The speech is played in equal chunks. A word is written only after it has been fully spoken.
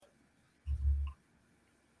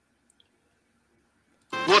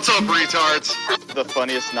What's up, retards? The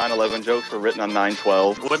funniest 9/11 jokes were written on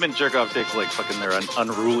 9/12. Women jerk off dicks like fucking they're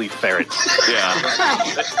unruly ferrets.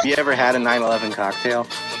 Yeah. You ever had a 9/11 cocktail?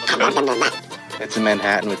 It's in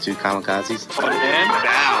Manhattan with 2 kamikazes.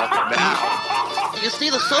 Now. You see,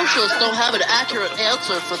 the socialists don't have an accurate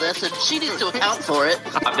answer for this, and she needs to account for it.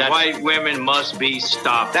 White women must be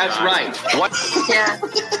stopped. That's right. What? Yeah.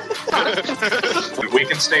 We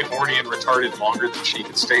can stay horny and retarded longer than she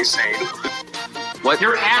can stay sane. What?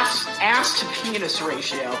 Your ass to penis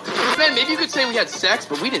ratio. Man, maybe you could say we had sex,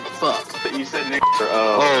 but we didn't fuck. You said Nick.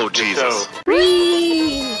 Oh, Jesus.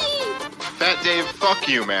 Fat Dave, fuck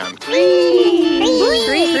you, man.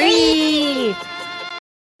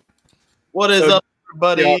 What is up,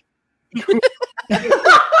 everybody?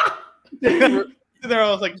 There,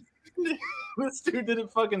 I was like, this dude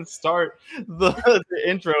didn't fucking start the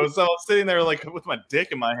intro, so I was sitting there like with my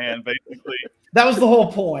dick in my hand, basically. That was the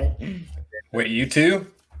whole point. Wait, you too?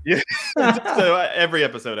 Yeah, so every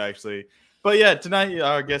episode actually. But yeah, tonight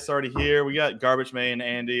our guest's already here. We got Garbage Man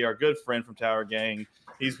Andy, our good friend from Tower Gang.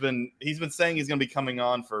 He's been saying he's going to be coming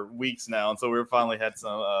on for weeks now, and so we finally had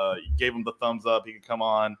some. Gave him the thumbs up. He could come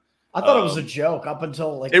on. I thought it was a joke up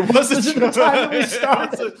until like it wasn't the time that we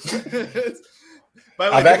started.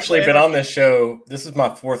 I've actually been on this show. This is my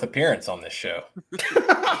 4th appearance on this show.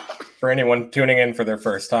 For anyone tuning in for their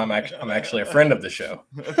first time, I'm actually a friend of the show.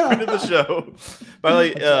 A friend of the show. By the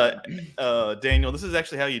way, Daniel, this is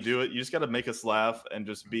actually how you do it. You just got to make us laugh and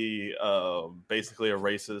just be basically a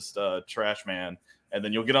racist trash man, and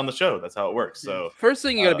then you'll get on the show. That's how it works. So first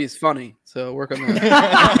thing you got to be is funny. So work on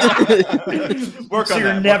that. So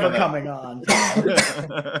you're never coming on.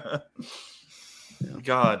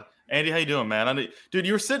 God. Andy, how you doing, man? Dude,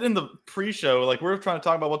 you were sitting in the pre-show, like we were trying to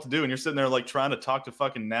talk about what to do, and you're sitting there like trying to talk to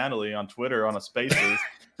fucking Natalie on Twitter on a Spaces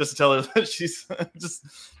just to tell her that she's just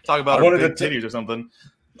talk about her big titties or something.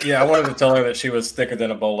 Yeah, I wanted to tell her that she was thicker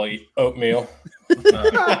than a bowl of oatmeal.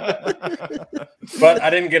 But I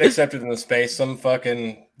didn't get accepted in the space. Some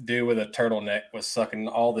fucking dude with a turtleneck was sucking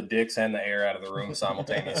all the dicks and the air out of the room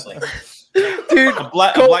simultaneously. Dude, a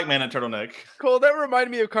black man in a turtleneck. Cole, that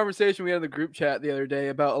reminded me of a conversation we had in the group chat the other day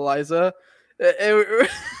about Eliza. Which,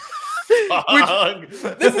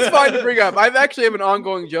 this is fine to bring up. I actually have an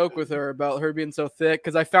ongoing joke with her about her being so thick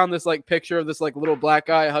because I found this like picture of this like little black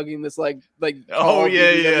guy hugging this like oh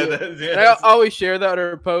yeah. I always share that on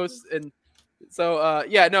her posts, and so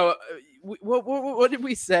what did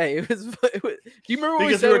we say? It was, do you remember what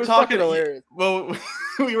we said? We were talking. Hilarious. Well,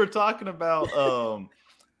 we were talking about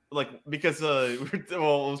because I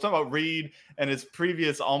was talking about Reed and his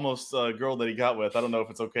previous almost girl that he got with. I don't know if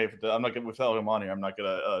it's okay. I'm not going to tell him on here. I'm not going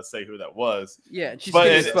to say who that was. Yeah, she's skinny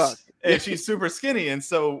as fuck. And she's super skinny. And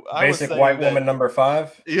so basic white woman number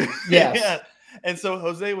 5. Yeah. Yes. And so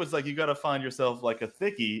Jose was like, you got to find yourself like a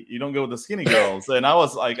thickie. You don't go with the skinny girls. And I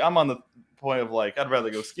was like, I'm on the point of like, I'd rather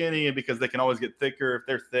go skinny because they can always get thicker. If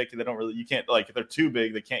they're thick, they don't really, you can't like, if they're too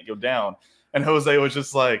big, they can't go down. And Jose was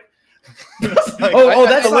just like, that's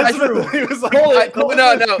not true. He was like,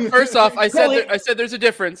 no. First off, I said there's a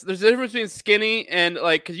difference. There's a difference between skinny and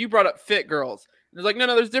like, because you brought up fit girls. There's like, no,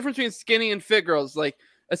 there's a difference between skinny and fit girls. Like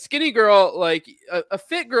a skinny girl, like a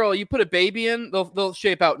fit girl, you put a baby in, they'll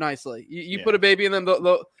shape out nicely. You put a baby in them,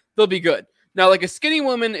 they'll be good. Now, like a skinny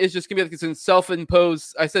woman is just gonna be like this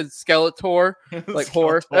self-imposed. I said Skeletor, like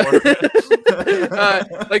whore,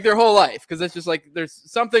 like their whole life, because it's just like there's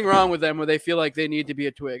something wrong with them where they feel like they need to be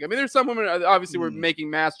a twig. I mean, there's some women. Obviously, we're making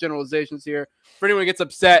mass generalizations here. For anyone who gets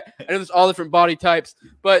upset, I know there's all different body types,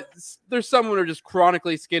 but there's some who are just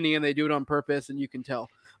chronically skinny and they do it on purpose, and you can tell.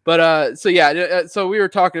 But so we were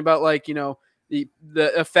talking about like the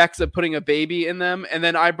effects of putting a baby in them, and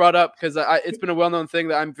then I brought up because it's been a well-known thing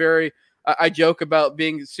that I joke about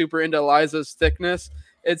being super into Eliza's thickness,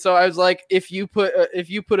 and so I was like, if you put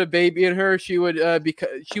a baby in her, she would have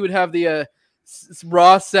the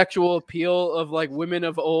raw sexual appeal of like women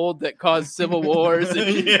of old that caused civil wars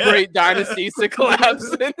and great dynasties to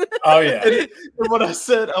collapse. Oh yeah. And what I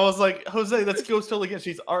said, I was like, Jose, that goes totally against.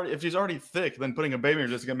 If she's already thick, then putting a baby in her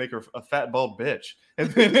is just gonna make her a fat bald bitch. And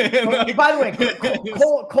then, by the way,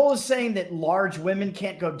 Cole is saying that large women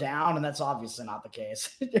can't go down, and that's obviously not the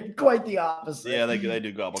case. Quite the opposite. Yeah, they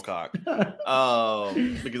do gobble cock,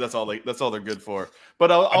 because that's all they're good for. But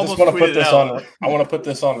I just want to put this on. I want to put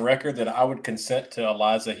this on record that I would consent to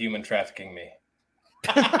Eliza human trafficking me.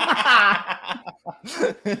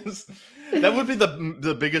 That would be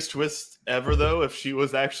the biggest twist ever, though, if she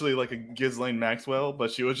was actually like a Ghislaine Maxwell, but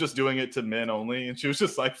she was just doing it to men only, and she was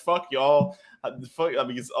just like, "Fuck y'all,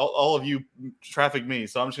 because all of you traffic me,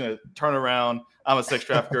 so I'm just gonna turn around. I'm a sex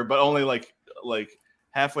trafficker, but only like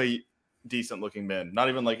halfway decent looking men. Not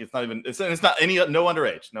even like it's not any no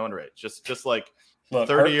underage. Just like Look,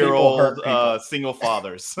 30-year-old single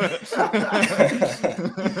fathers. I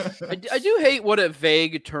do hate what a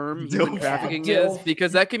vague term human trafficking is,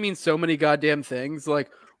 because that can mean so many goddamn things. Like,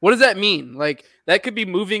 what does that mean? Like, that could be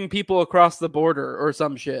moving people across the border or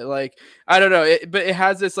some shit. Like, I don't know. But it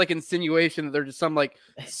has this like insinuation that they're just some like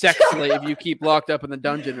sex slave you keep locked up in the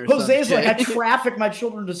dungeon or something. Jose's like, I traffic my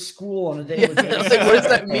children to school on a daily basis. Like, what does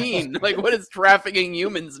that mean? Like, what does trafficking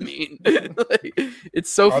humans mean? Like, it's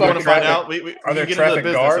so fun to find out. Are there traffic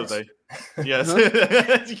guards? Yes.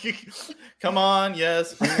 Come on.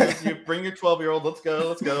 Yes. Bring your 12-year-old. Let's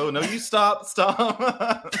go. No, you stop.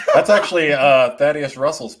 That's actually Thaddeus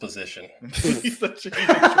Russell's position. He's a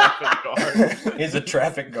traffic guard. He's a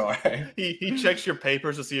traffic guard. He checks your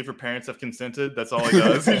papers to see if your parents have consented. That's all he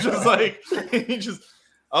does. He's just like,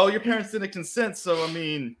 oh, your parents didn't consent, so I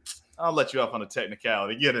mean, I'll let you off on a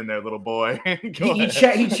technicality. Get in there, little boy. He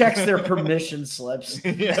checks their permission slips.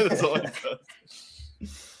 Yeah, that's all he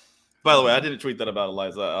does. By the way, I didn't tweet that about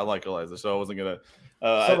Eliza. I like Eliza, so I wasn't gonna.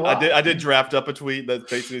 I did draft up a tweet that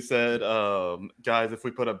basically said, "Guys, if we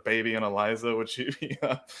put a baby in Eliza, would she be?"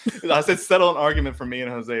 I said, "Settle an argument for me and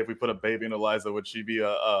Jose. If we put a baby in Eliza, would she be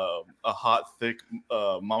a hot, thick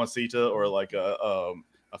mamacita or like a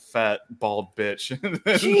fat, bald bitch?"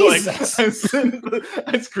 Jesus.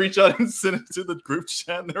 I screenshot and sent it to the group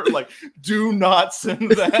chat, and they were like, "Do not send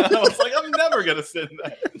that." I was like, "I'm never gonna send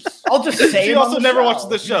that." I'll just say. She also never watches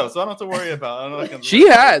the show, so I don't have to worry about it. She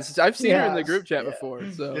has. I've seen her in the group chat before.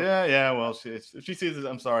 So yeah. Well, if she sees it,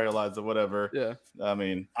 I'm sorry, Eliza. Whatever. Yeah. I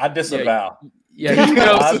mean, I disavow.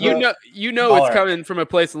 Yeah, you know, it's coming from a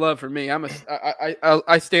place of love for me.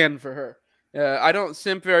 I stand for her. I don't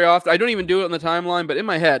simp very often. I don't even do it on the timeline, but in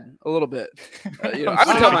my head, a little bit.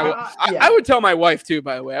 I would tell my wife too.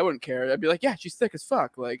 By the way, I wouldn't care. I'd be like, "Yeah, she's thick as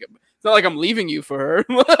fuck." Like, it's not like I'm leaving you for her.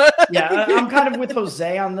 Yeah, I'm kind of with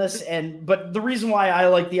Jose on this, but the reason why I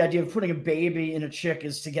like the idea of putting a baby in a chick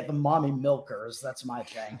is to get the mommy milkers. That's my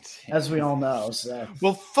thing, as we all know. So,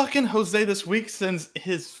 well, fucking Jose this week sends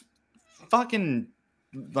his fucking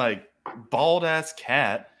like bald ass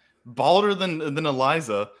cat, balder than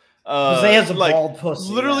Eliza. Jose has a bald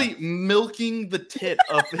pussy. Literally milking the tit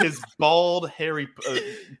of his bald, hairy.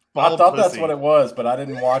 I thought that's what it was, but I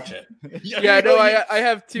didn't watch it. I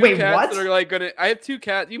have two cats that are like gonna. I have two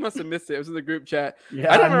cats. You must have missed it. It was in the group chat.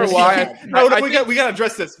 Yeah, I don't remember why. We got to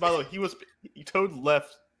address this. By the way, Toad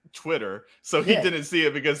left Twitter, so he didn't see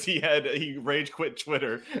it because he rage quit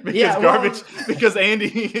Twitter because Andy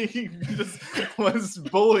he just was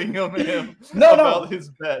bullying him about his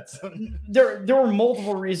bets. There were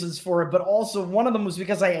multiple reasons for it, but also one of them was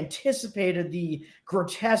because I anticipated the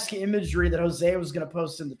grotesque imagery that Jose was going to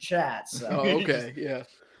post in the chat. So. Oh, okay, yeah.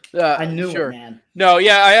 I knew it, man. No,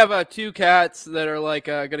 yeah, I have two cats that are like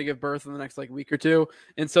gonna give birth in the next like week or two,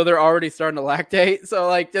 and so they're already starting to lactate. So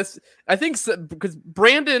like this, I think because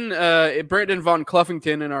Brandon von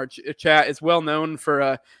Cluffington in our chat is well known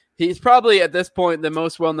for he's probably at this point the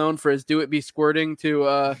most well known for his "Do It Be Squirting"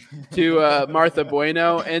 to Martha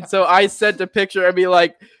Bueno, and so I sent a picture. I'd be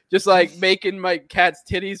like. Just like making my cat's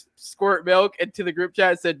titties squirt milk, and to the group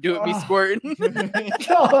chat said, "Do it be squirting." God.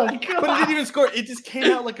 But it didn't even squirt. It just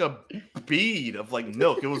came out like a bead of like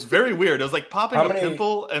milk. It was very weird. It was like popping a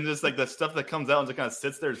pimple, and just like the stuff that comes out and just kind of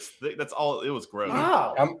sits there. That's all. It was gross.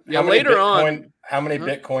 Wow. How many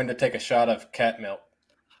Bitcoin to take a shot of cat milk?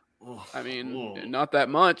 I mean, not that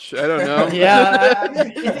much. I don't know. Yeah.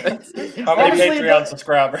 How many Patreon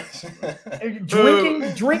subscribers?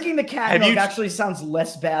 Drinking the cat milk actually sounds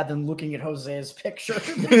less bad than looking at Jose's picture.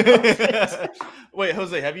 Wait,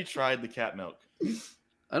 Jose, have you tried the cat milk?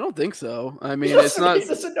 I don't think so. I mean, it's not.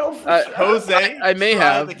 Jose, I may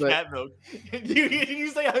have the cat milk. You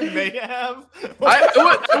say I may have?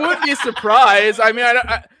 I wouldn't be surprised. I mean,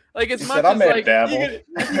 I like as much as like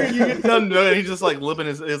you get done doing, he's just like lipping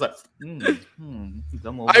his like.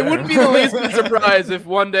 I wouldn't be the least bit surprised if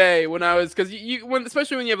one day when I was because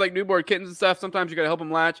especially when you have like newborn kittens and stuff, sometimes you gotta help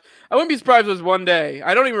them latch. I wouldn't be surprised if it was one day.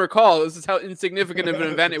 I don't even recall. This is how insignificant of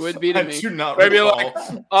an event it would be to me. Do not I'd be like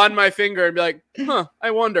on my finger and be like,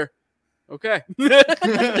 I wonder. Okay.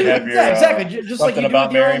 Exactly. Just something like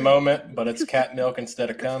about Mary moment, but it's cat milk instead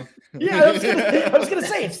of cum. Yeah, I was gonna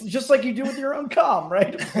say it's just like you do with your own cum,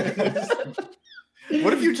 right?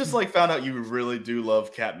 What if you just like found out you really do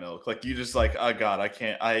love cat milk? Like you just like, oh God, I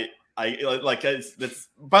can't. I like that's.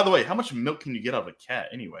 By the way, how much milk can you get out of a cat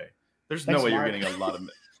anyway? There's no way you're getting a lot of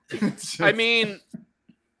milk. I mean,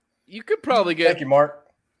 you could probably get. Thank you, Mark.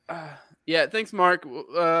 Yeah, thanks, Mark.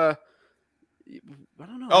 I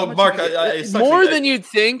don't know. Oh, how much Mark, you get. it sucks More that- than you'd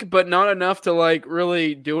think, but not enough to like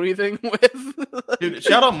really do anything with. Dude,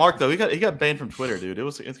 shout out Mark though. He got banned from Twitter, dude.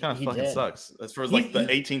 It's kind of He fucking did. sucks. As far as like the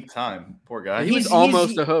 18th time, poor guy. He was He's-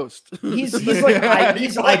 almost a host. He's like He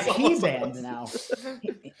he's was IP almost banned now.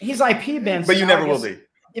 He's IP banned, But so you now never I will guess be.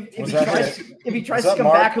 If Was he that tries, it? if he tries Was to that come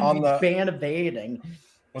Mark back, he'll on be the- banned evading.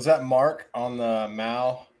 Was that Mark on the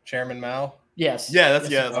Mao, Chairman Mao? Yes. Yeah, that's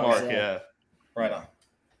Yes, it was, Mark. Yeah. Right on.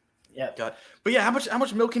 Yeah. God. But yeah, how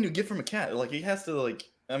much milk can you get from a cat? Like he has to like.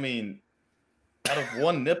 I mean, out of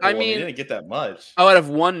one nipple, I mean, he didn't get that much. Oh, out of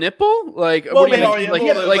one nipple? Like Well, what do you man, mean?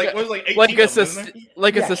 yeah, Like, well, like, what was it, like 18 like a of them, isn't it?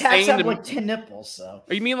 like a Yeah, cats sustained. have like 10 nipples, so.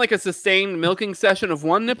 You mean like a sustained milking session of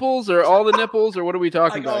one nipples, or all the nipples, or what are we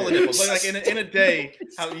talking Like all about? the nipples. Like in a day,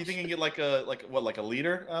 how you think you can get like a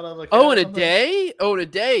liter out of a cat Oh, or in a something? day? Oh, in a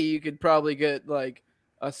day, you could probably get like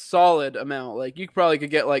a solid amount. Like you probably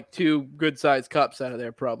could get like 2 good sized cups out of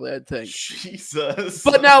there, probably. I'd think. Jesus.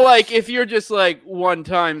 But now, like, if you're just like one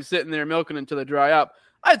time sitting there milking until they dry up,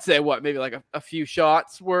 I'd say what, maybe like a few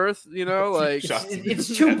shots worth, you know, like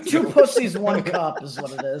It's two pussies, 1 cup is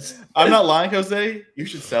what it is. I'm not lying, Jose. You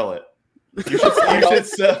should sell it. You should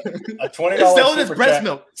sell A $20 sell it as super breast chat.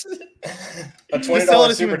 milk. A Just sell it $20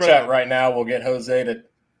 as super human chat breast right now will get Jose to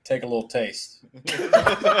take a little taste.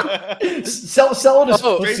 Sell it as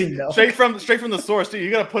Oh, pussy milk. Straight from the source, dude. You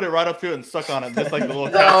gotta put it right up to it and suck on it, just like the little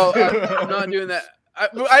no, cat. I'm not doing that.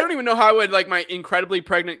 I don't even know how I would like my incredibly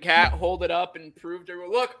pregnant cat hold it up and prove to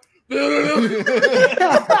everyone, look.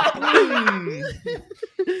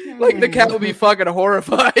 Like the cat would be fucking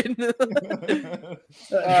horrified.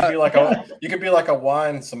 You could be like a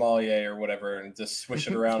wine sommelier or whatever, and just swish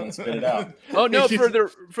it around and spit it out. Oh no,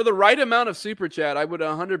 for the right amount of super chat, I would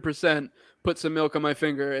 100% put some milk on my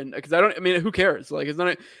finger, and because I mean, who cares? Like, it's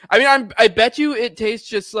not. I mean, I bet you it tastes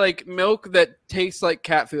just like milk that tastes like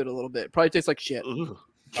cat food a little bit. It probably tastes like shit. Ooh.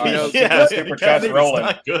 All right, Yeah, super cat chat's food's rolling.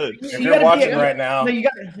 not good. If You you're gotta watching be right now, No, you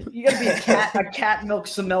got to be a cat milk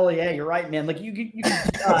sommelier. You're right, man. Like you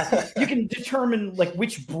can determine like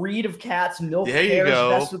which breed of cat's milk There you pairs go.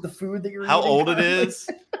 best with the food that you're How eating. old it is?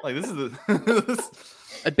 Like this is the.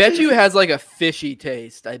 I bet you it has like a fishy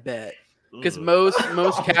taste. I bet because Ugh. most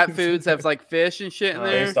cat foods have like fish and shit in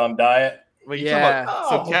there. based on diet. Wait, you talking Yeah. about-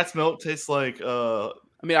 Oh. So cat's milk tastes like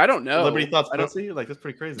I mean, I don't know. Liberty Thoughts I don't- pussy? Like that's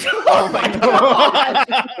pretty crazy. Oh my god!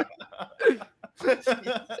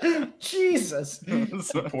 Jesus.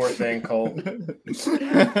 Poor thing, Cole.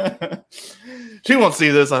 She won't see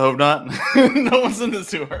this. I hope not. No one send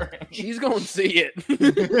this to her. She's gonna see it.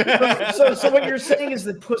 So what you're saying is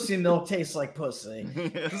that pussy milk tastes like pussy.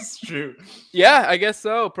 It's true. Yeah, I guess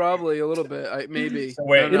so. Probably a little bit. Maybe. So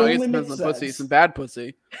wait, I don't know, it I guess only it depends makes on the pussy. sense. Some bad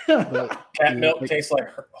pussy. But, Cat milk tastes like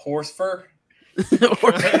horse fur.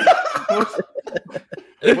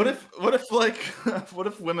 What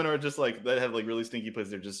if women are just like that have like really stinky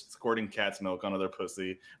pussy? They're just squirting cat's milk onto their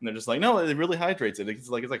pussy, and they're just like, no, it really hydrates it. It's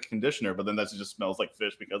like a conditioner, but then that just smells like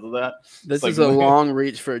fish because of that. this It's like- is a long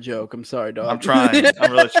reach for a joke. I'm sorry, dog. I'm trying.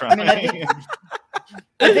 I'm really trying.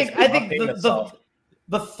 I think Being the itself.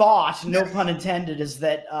 the thought, no pun intended, is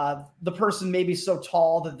that the person may be so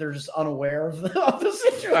tall that they're just unaware of the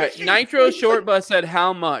situation. All right, Nitro Short Bus said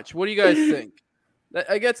how much? What do you guys think?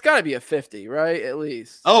 I guess it's got to be a 50, right? At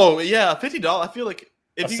least. Oh yeah, $50. I feel like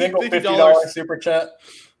A if you single get $50 super chat.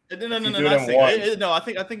 No, if you not do it in single. one. No, I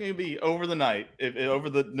think it'd be over the night. If over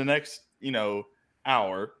the next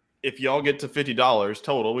hour, if y'all get to $50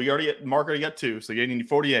 total, Mark already got 2, so you need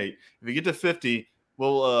 48. If you get to 50,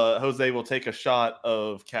 Jose will take a shot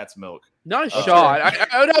of cat's milk. Not a shot.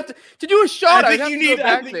 I would have to do a shot. I'd have to go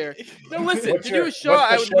back there. No, listen. What's To your- do a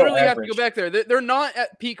shot, I what's would the show literally have to average? go back there. They're not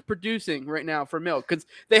at peak producing right now for milk because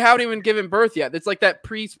they haven't even given birth yet. It's like that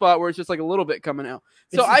pre-spot where it's just like a little bit coming out.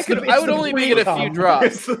 So I would only make it a few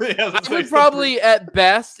drops. I would probably, at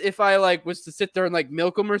best, if I like was to sit there and like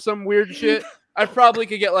milk them or some weird shit, I probably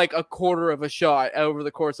could get like a quarter of a shot over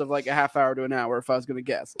the course of like a half hour to an hour if I was going to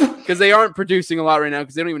guess, because they aren't producing a lot right now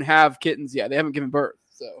because they don't even have kittens yet. They haven't given birth.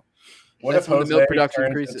 So What that's if when the Jose milk production turns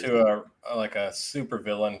increases. into a super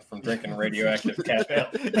villain from drinking radioactive cat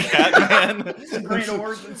milk? Catman, It's a great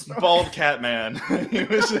origin story. bald Catman.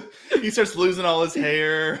 He starts losing all his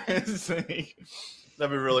hair.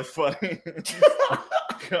 That'd be really funny.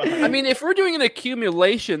 God. I mean, if we're doing an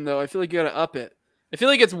accumulation, though, I feel like you got to up it. I feel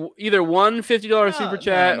like it's either one $50 super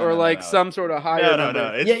chat or like some sort of higher No,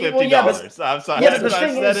 number. it's Yeah, well, $50. yeah, but- I'm sorry. yeah, but the I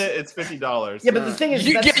thing said is- it. It's $50. Yeah, but the thing is,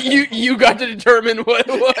 You got to determine what.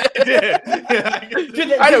 Dude,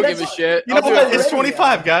 I don't that's- give a shit. you know I'll do what, it. It's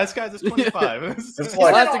 25, guys. It's 25. It's I'll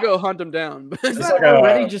like have to go hunt them down. Isn't It's that like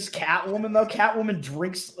already just Catwoman though? Catwoman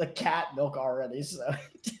drinks like cat milk already, so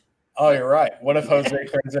Oh, you're right. What if Jose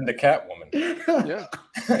turns into Catwoman? Yeah.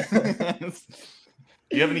 Do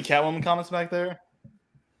you have any Catwoman comments back there?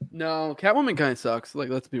 No, Catwoman kind of sucks. Like,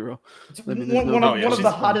 let's be real. I mean, One of she's the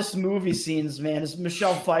fun. hottest movie scenes, man, is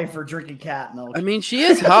Michelle Pfeiffer drinking cat milk. I mean, she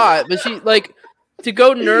is hot, but she like to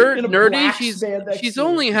go In a nerdy. black She's spandex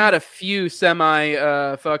only suit. had a few semi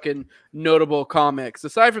fucking notable comics.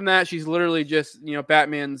 Aside from that, she's literally just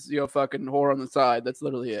Batman's fucking whore on the side. That's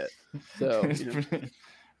literally it. So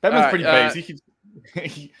Batman's pretty base. He keeps.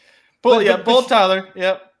 Pull up Tyler.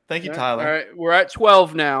 Yep. Thank you, Tyler. All right, we're at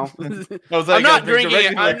 12 now. I'm not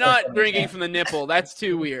drinking. I'm not drinking from the nipple. That's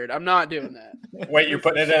too weird. I'm not doing that. Wait, you're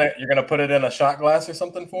gonna put it in a shot glass or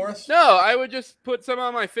something for us? No, I would just put some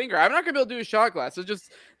on my finger. I'm not gonna be able to do a shot glass.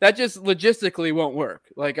 That just logistically won't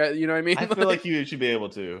work. Like, you know what I mean? I feel like you should be able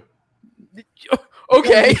to.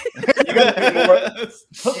 Okay. You gotta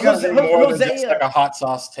do more than just like a hot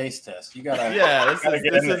sauce taste test. You gotta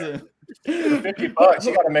get in there. $50.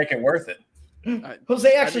 You gotta make it worth it.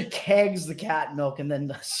 Jose actually kegs the cat milk and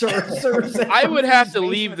then serves it. I would have to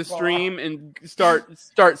leave the stream and start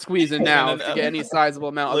squeezing now to get any sizable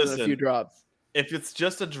amount other than a few drops. If it's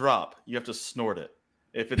just a drop, you have to snort it.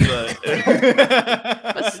 If it's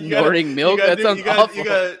a snorting milk, that sounds awful.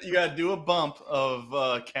 You gotta do a bump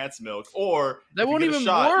of cat's milk, or that won't even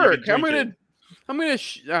shot, work. I don't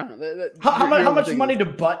know, how much money to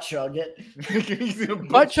butt chug it?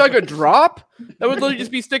 Butt chug a drop? That would literally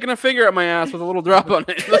just be sticking a finger up my ass with a little drop on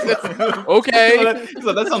it. Okay.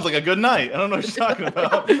 So that sounds like a good night. I don't know what you're talking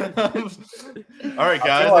about. All right,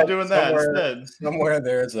 guys, I'm doing that instead. Somewhere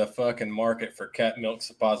there's a fucking market for cat milk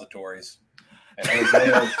suppositories. And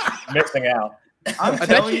Jose's missing out. I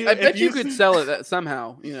bet you could sell it that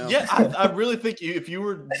somehow. Yeah, I really think if you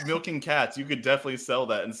were milking cats, you could definitely sell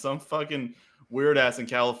that. And some fucking weird ass in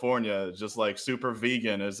California, just like super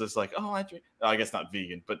vegan, is just like, I drink. I guess not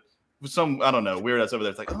vegan, but some, I don't know, weird ass over there.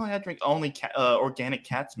 It's like, I drink only organic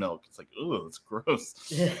cat's milk. It's like, ooh, it's gross.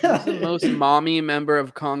 The most mommy member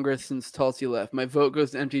of Congress since Tulsi left. My vote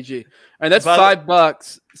goes to MTG. All right, that's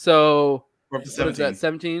 $5. So we're up to 17. What is that?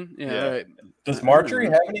 17? Yeah. All right. Does Marjorie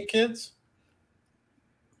have any kids?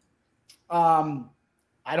 I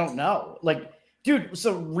don't know. Like, dude,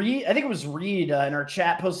 so Reed, I think it was Reed in our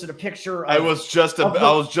chat posted a picture. I was just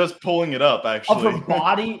pulling it up actually. Of her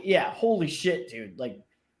body. Yeah, holy shit, dude. Like,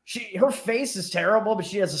 her face is terrible, but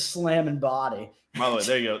she has a slamming body. By the way,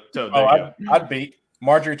 there you go. I'd beat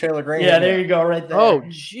Marjorie Taylor Greene. Yeah, there you go, right there. Oh,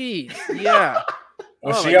 jeez. Yeah.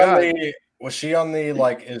 Was she on the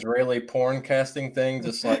like Israeli porn casting thing?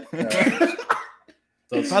 Just like.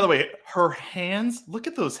 By the way, her hands. Look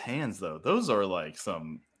at those hands, though. Those are like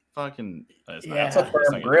some fucking. That's a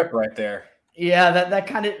firm grip right there. Yeah, that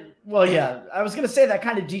kind of. Well, yeah, I was gonna say that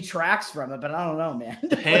kind of detracts from it, but I don't know, man.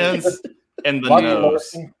 Hands and the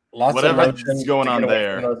nose. Whatever's going on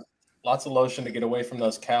there. Lots of lotion to get away from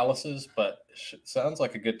those calluses, but sounds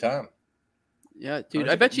like a good time. Yeah, dude,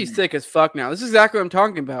 I bet she's sick as fuck now. This is exactly what I'm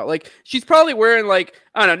talking about. Like, she's probably wearing, like,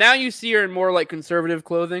 I don't know, now you see her in more, like, conservative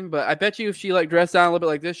clothing, but I bet you if she, like, dressed down a little bit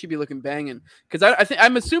like this, she'd be looking banging. Because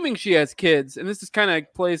I'm assuming she has kids, and this is kind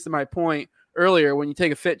of plays to my point earlier. When you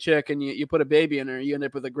take a fit chick and you put a baby in her, you end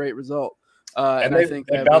up with a great result. And I think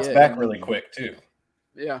they bounce back really quick, too.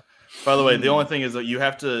 Yeah. By the way, the only thing is that you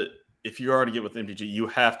have to, if you already get with MTG, you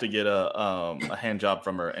have to get a hand job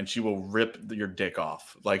from her, and she will rip your dick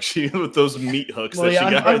off, like she with those meat hooks that she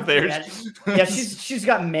got right there. Yeah, she's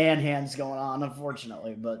got man hands going on,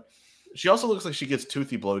 unfortunately, but she also looks like she gets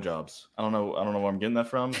toothy blowjobs. I don't know where I'm getting that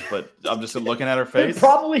from, but I'm just looking at her face.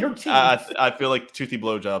 Probably her teeth. I feel like toothy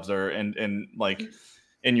blowjobs are in like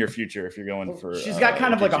in your future if you're going for. She's got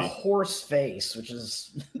kind of like a horse face, which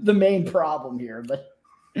is the main problem here, but.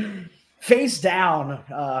 Face down.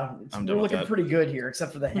 We're looking pretty good here,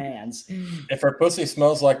 except for the hands. If her pussy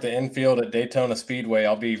smells like the infield at Daytona Speedway,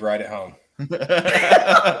 I'll be right at home.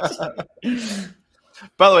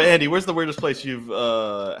 By the way, Andy, where's the weirdest place you've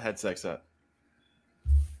had sex at?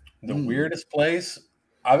 The weirdest place?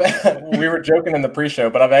 We were joking in the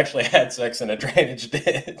pre-show, but I've actually had sex in a drainage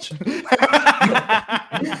ditch.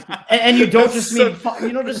 and you don't just mean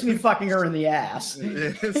fucking her in the ass.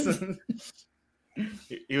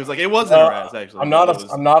 He was like, it wasn't her ass, actually. I'm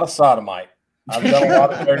not a sodomite. I've done a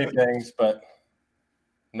lot of dirty things, but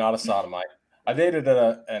not a sodomite. I dated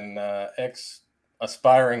an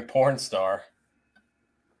aspiring porn star.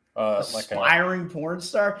 Aspiring porn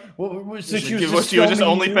star? So she was just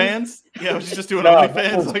OnlyFans? Yeah, was she just doing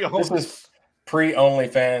OnlyFans? This was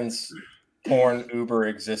pre-OnlyFans porn Uber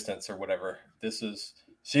existence or whatever.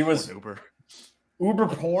 She was Uber. Uber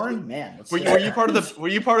porn, man. Were you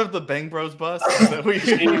part of the Bang Bros bus?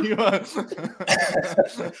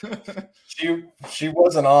 She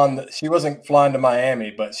wasn't flying to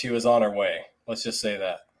Miami, but she was on her way. Let's just say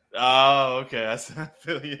that. Oh, okay. I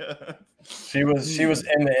feel you. She was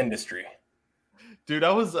in the industry. Dude,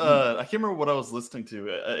 I can't remember what I was listening to.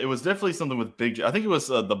 It was definitely something with Big J. I think it was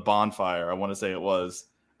The Bonfire. I want to say it was,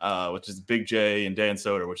 which is Big J and Dan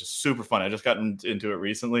Soder, which is super fun. I just got into it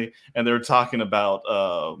recently, and they were talking about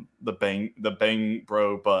the Bang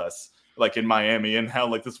Bro bus, like in Miami, and how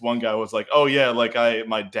like this one guy was like, "Oh yeah, like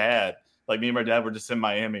my dad." Like me and my dad were just in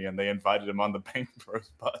Miami, and they invited him on the Bang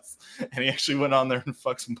Bros bus, and he actually went on there and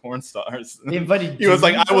fucked some porn stars. They invited. He was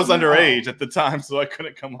like, I was underage at the time, so I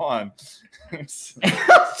couldn't come on.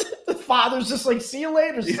 The father's just like, see you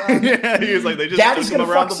later, son. Yeah, he was like, they just Daddy's took him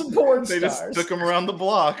gonna around fuck some porn They stars. just took him around the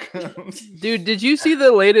block. Dude, did you see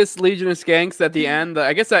the latest Legion of Skanks at the end?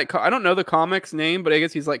 I guess I don't know the comic's name, but I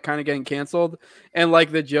guess he's like kind of getting canceled. And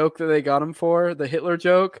like the joke that they got him for, the Hitler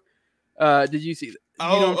joke. Did you see that? You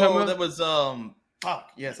know what I'm talking about? That was fuck.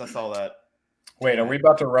 Yes, I saw that. Wait, are we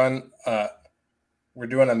about to run? We're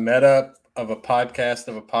doing a meta of a podcast.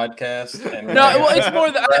 And No, well, it's more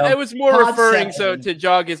that I was more Pod referring seven. to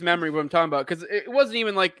jog his memory what I'm talking about, because it wasn't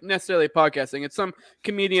even like necessarily podcasting. It's some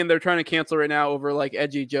comedian they're trying to cancel right now over like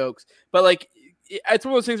edgy jokes, but like it's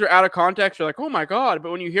one of those things where out of context you're like, oh my god,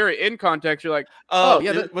 but when you hear it in context you're like, oh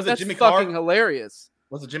yeah, was it that's Jimmy fucking Carr? hilarious.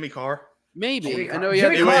 Was it Jimmy Carr? Maybe Jimmy I know Carr. he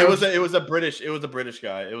had Jimmy It Carr was a British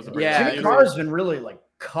guy. It was a British Yeah, guy. Jimmy It Carr was- has been really like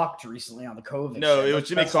cucked recently on the COVID. No, shit. it was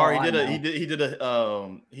Jimmy That's Carr. all I know. He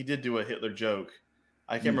did do a Hitler joke.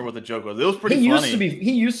 I can't remember what the joke was. It was pretty He funny.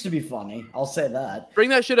 used to be funny. I'll say that. Bring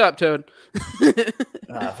that shit up, Toad.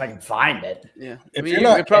 If I can find it. Yeah, If I mean, you're you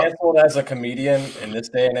not could prob- canceled as a comedian in this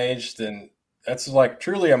day and age, then that's like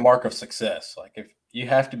truly a mark of success. Like if you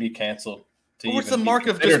have to be canceled to What's even the be mark of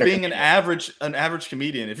just considered a being an comedian. average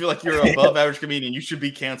comedian? If you're like you're above average comedian, you should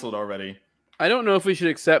be canceled already. I don't know if we should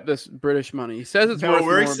accept this British money. He says it's No, worth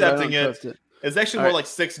we're more, but I don't accepting it. trust it. It's actually All more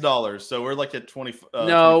right. like $6, so we're like at 20.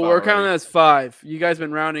 No, 25 we're counting already. that as 5. You guys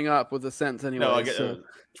been rounding up with the cents anyway. No, I get so.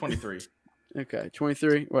 23. Okay,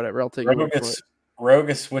 23. Whatever. I'll take your word for it.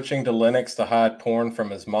 Rogue is switching to Linux to hide porn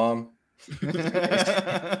from his mom.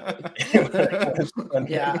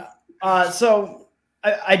 Yeah. So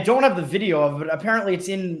I don't have the video of it, but apparently it's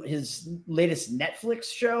in his latest Netflix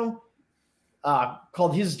show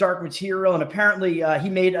called His Dark Material. And apparently he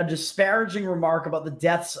made a disparaging remark about the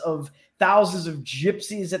deaths of thousands of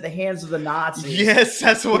gypsies at the hands of the Nazis. Yes,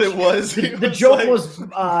 that's what it was. The joke was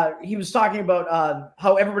he was talking about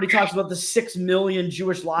how everybody talks about the 6 million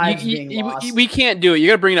Jewish lives being lost. We can't do it. You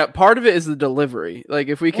got to bring it up. Part of it is the delivery. Like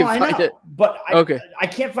if we can Well, I find know, it. but Okay. I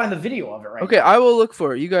can't find the video of it right Okay, now. I will look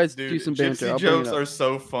for it. You guys Dude, do some banter. gypsy I'll bring it jokes up. are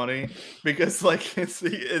so funny because, like,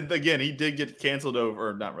 again, he did get canceled over,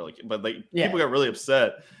 or not really, but like Yeah. people got really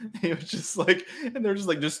upset. He was just like, and they're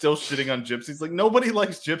just still shitting on gypsies. Like nobody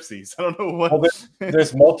likes gypsies. I don't know what. Well,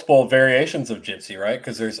 there's multiple variations of gypsy, right?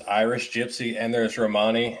 Because there's Irish gypsy and there's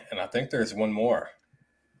Romani, and I think there's one more.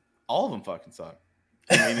 All of them fucking suck.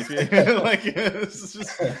 I mean, if you like, it's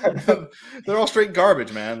just they're all straight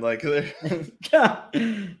garbage, man. Like, You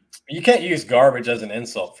can't use garbage as an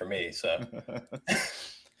insult for me. So,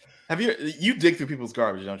 have you dig through people's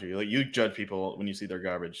garbage, don't you? Like, you judge people when you see their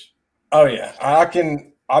garbage. oh yeah,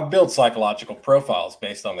 I build psychological profiles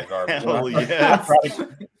based on the garbage. Hell And I yeah.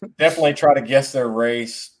 definitely try to guess their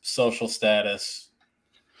race, social status.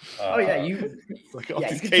 Oh yeah, you. Like all Yeah,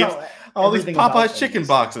 these you can caves, tell all these everything about Popeyes them. chicken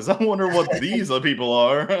boxes. I wonder what these people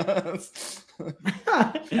are.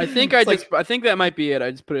 I think I think that might be it.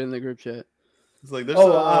 I just put it in the group chat. It's like there's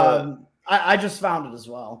I just found it as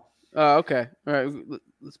well. Oh, okay. All right.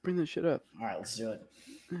 Let's bring this shit up. All right, let's do it.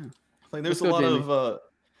 like there's Let's a go, lot Jamie. of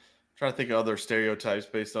trying to think of other stereotypes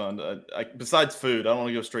based on besides food. I don't want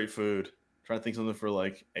to go straight food. Trying to think something for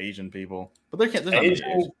like Asian people, but there can't. There's not many Asian,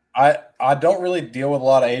 Asian. I don't really deal with a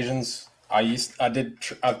lot of Asians.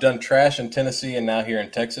 I've done trash in Tennessee and now here in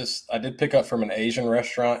Texas. I did pick up from an Asian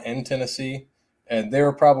restaurant in Tennessee, and they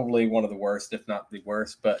were probably one of the worst, if not the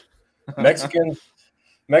worst. But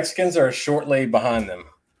Mexicans are shortly behind them.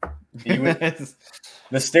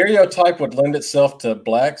 The stereotype would lend itself to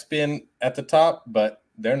blacks being at the top, but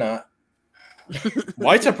they're not.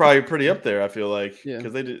 Whites are probably pretty up there. I feel like Yeah.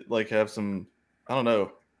 because they did like have some. I don't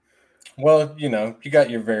know. Well, you know, you got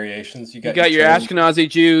your variations. You got your Chinese- Ashkenazi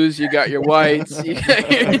Jews. You got your whites. You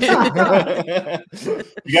got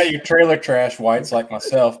you got your trailer trash whites like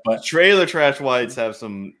myself, but Trailer trash whites have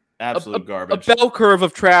some absolute a garbage. bell curve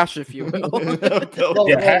of trash, if you will.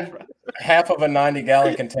 yeah, half of a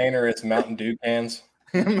 90-gallon container is Mountain Dew cans.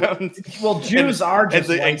 Well, Jews are just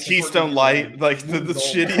and white Keystone supporting Light, Israel. like the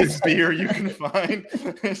shittiest beer you can find.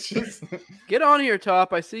 It's just Get on here,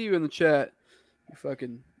 Top. I see you in the chat. You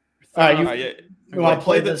fucking. All right, you want to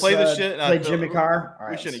play the shit? Play Jimmy Carr? All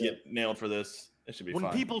We right, shouldn't get nailed for this. It should be When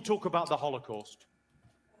fine. people talk about the Holocaust,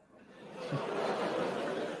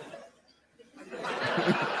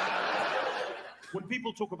 when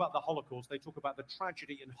people talk about the Holocaust, they talk about the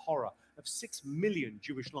tragedy and horror of 6 million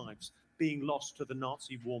Jewish lives being lost to the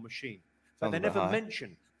Nazi war machine. But Sounds they a bit never high.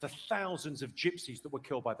 mention the thousands of gypsies that were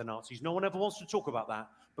killed by the Nazis. No one ever wants to talk about that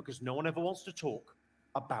because no one ever wants to talk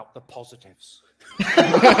about the positives.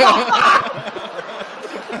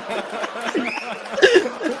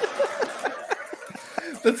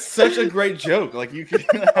 That's such a great joke. Like you can.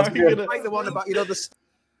 How are you gonna... Like the one about the.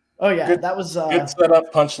 Oh yeah, Good- that was Good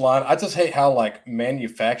setup punchline. I just hate how like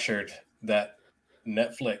manufactured that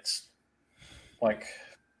Netflix like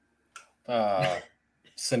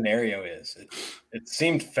scenario is. It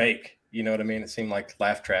seemed fake. You know what I mean? It seemed like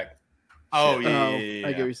laugh track. Oh shit. yeah, I yeah.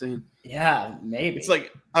 get what you're saying. Yeah, maybe. It's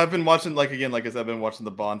like I've been watching, like again, like as I've been watching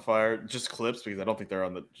the Bonfire, just clips because I don't think they're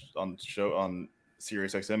on the show on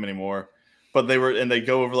Sirius XM anymore. But they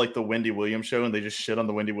go over like the Wendy Williams show and they just shit on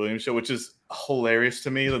the Wendy Williams show, which is hilarious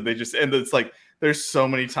to me. That they just, and it's like there's so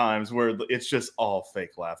many times where it's just all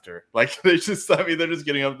fake laughter. Like they're just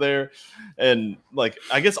getting up there and like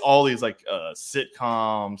I guess all these like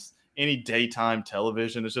sitcoms, any daytime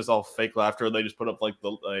television, it's just all fake laughter. They just put up like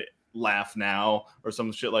the laugh now or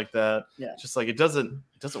some shit like that. Yeah. Just like it doesn't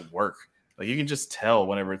work. Like you can just tell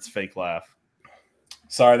whenever it's fake laugh.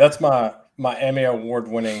 Sorry, that's my Emmy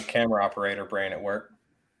award-winning camera operator brain at work.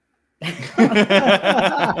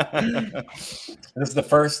 This is the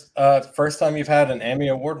first time you've had an Emmy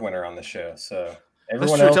award winner on the show. So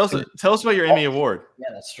everyone That's else, true. Tell us about your Emmy award. Yeah,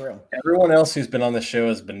 that's true. everyone else who's been on the show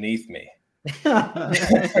is beneath me.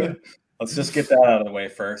 Let's just get that out of the way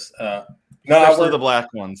first. Especially the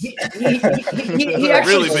black ones. He They're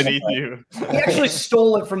actually really beneath you. He actually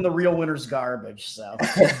stole it from the real winner's garbage. So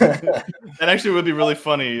That actually would be really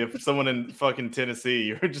funny if someone in fucking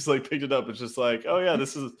Tennessee or just like picked it up. It's just like, oh yeah,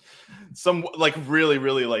 this is some like really,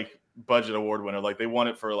 really like budget award winner. Like they won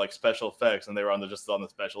it for like special effects and they were on the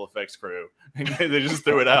special effects crew. And they just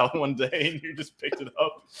threw it out one day and you just picked it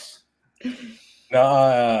up. No,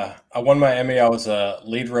 I won my Emmy. I was a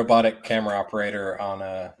lead robotic camera operator on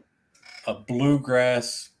a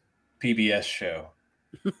bluegrass PBS show.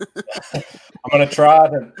 I'm gonna try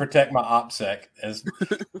to protect my OPSEC.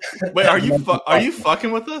 Wait, are you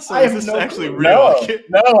fucking with us? Or I is have this no actually clue. real?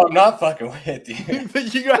 No, I'm not fucking with you.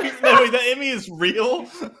 You guys, no, wait, the Emmy is real?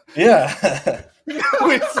 Yeah. No,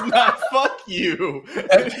 it's not. Fuck you.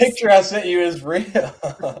 That picture I sent you is real.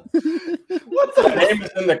 What the name is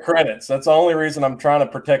in the credits. That's the only reason I'm trying to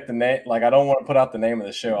protect the name. Like, I don't want to put out the name of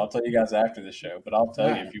the show. I'll tell you guys after the show, but I'll tell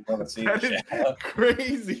you if you want to see That the is show.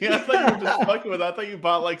 crazy. I thought you were just fucking with it. I thought you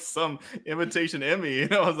bought like some imitation Emmy. You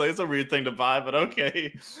know, I was like, it's a weird thing to buy, but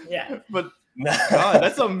okay. Yeah. But God,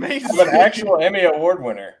 that's amazing. I'm an actual Emmy award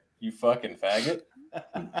winner. You fucking faggot.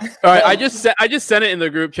 All right, I just sent it in the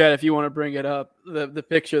group chat if you want to bring it up, the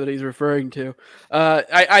picture that he's referring to.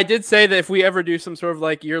 I did say that if we ever do some sort of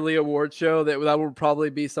like yearly award show, that will probably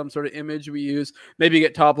be some sort of image we use. Maybe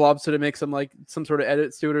get Top Lobster to make some sort of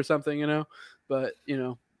edits to it or something, you know. But you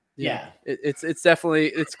know, it's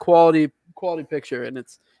definitely quality picture, and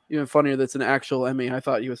it's even funnier that's an actual Emmy. I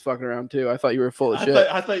thought he was fucking around too. I thought you were full of shit.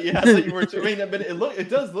 I thought you were. I mean, but it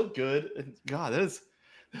does look good. God, that is.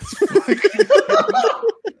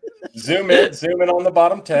 Zoom in on the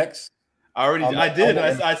bottom text. I did.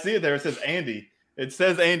 I see it there. It says Andy. It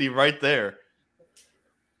says Andy right there.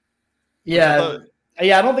 yeah, I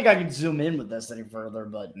don't think I can zoom in with this any further.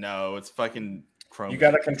 But No, it's fucking Chrome. You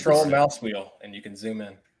got to control mouse wheel, and you can zoom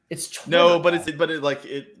in. it's Twitter. No, but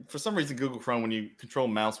it for some reason Google Chrome, when you control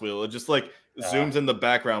mouse wheel, it just like zooms in the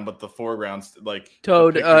background, but the foreground's like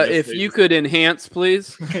Toad, the picture just if stays- you could enhance,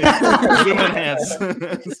 please. zoom enhance.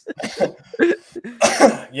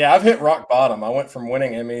 Yeah, I've hit rock bottom. I went from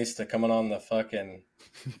winning Emmys to coming on the fucking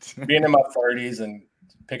being in my 30s and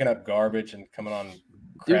picking up garbage and coming on.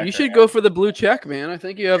 Dude, you should go for the blue check, man. I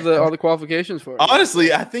think you have all the qualifications for it.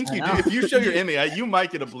 Honestly, I think you do. If you show your Emmy, you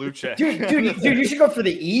might get a blue check. dude, you should go for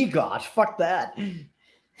the EGOT. Fuck that.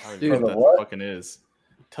 I Dude, know what that fucking is.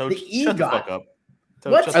 Toad, The shut the EGOT. fuck up.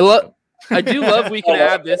 Toad, What? shut the fuck up. I do love we can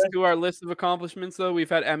add this to our list of accomplishments, though. We've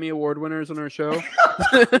had Emmy Award winners on our show.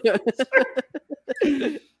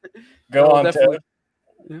 Go on, definitely. Toad.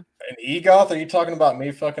 An EGOT? Are you talking about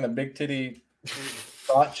me fucking a big titty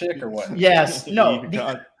thought chick or what? Yes. No.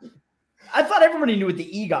 I thought everybody knew what the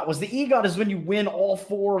EGOT was. The EGOT is when you win all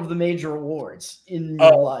 4 of the major awards in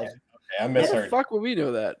your life. Okay, I How misheard. the fuck would we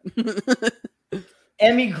know that?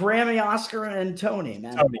 Emmy, Grammy, Oscar, and Tony,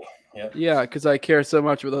 man. Tony. Yep. Yeah, because I care so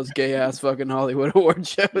much about those gay ass fucking Hollywood award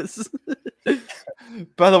shows.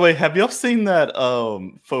 By the way, have y'all seen that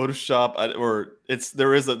Photoshop or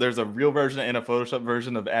there's a real version and a Photoshop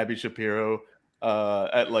version of Abby Shapiro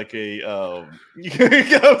at like a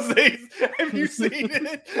have you seen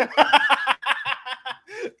it?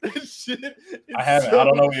 Shit, I haven't. I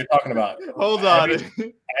don't know what you're talking about. Hold on.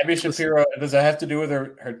 Abby Shapiro, does it have to do with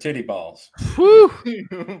her titty balls? Whew.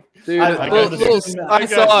 Dude, I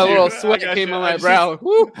saw a little sweat came on my brow.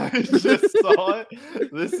 Whew. I just saw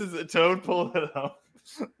it. This is a Toad. Pull it up.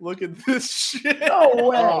 Look at this shit. No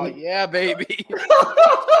way. Oh yeah, baby.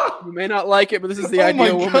 You may not like it, but this is the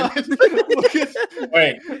ideal woman. Look at,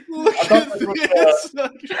 Wait. look at this.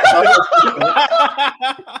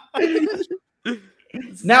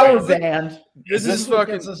 Now we're banned. This is what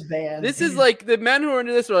fucking. gets us banned. This is like the men who are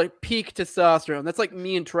into this are like peak testosterone. That's like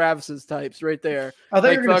me and Travis's types right there. I thought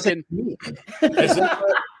Like you were gonna say fucking. me.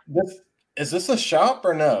 Is this a shop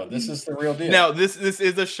or no? This is the real deal. Now this is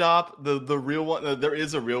a shop. The real one. There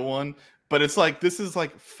is a real one, but it's like this is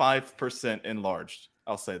like 5% enlarged.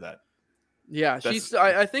 I'll say that. Yeah, That's- she's.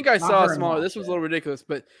 I think I Not saw a very smaller. much, This was a yeah. little ridiculous,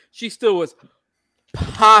 but she still was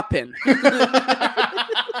popping.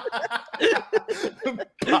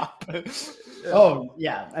 Oh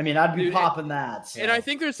yeah, I mean, I'd be Dude, popping that. so. And I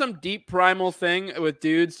think there's some deep primal thing with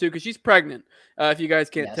dudes too, because she's pregnant. If you guys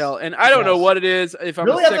can't Yes. tell, and I don't know Yes. what it is. If I'm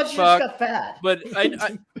Really, a I sick thought you fuck, just got fat. but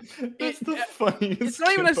That's the funniest. it's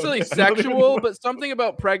not even joke necessarily I don't sexual, even- but something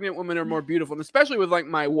about pregnant women are more beautiful, and especially with like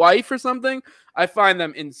my wife or something. I find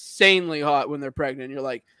them insanely hot when they're pregnant. You're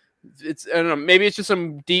like, it's I don't know, maybe it's just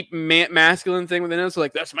some deep masculine thing within us.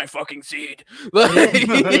 Like that's my fucking seed. Like,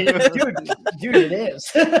 dude, it is.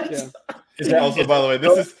 yeah. Is that, Also, by the way,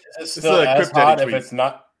 this is is it this is still a as Crypt Daddy hot if tweet. it's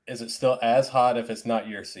not? Is it still as hot if it's not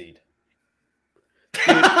your seed?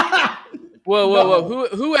 Whoa!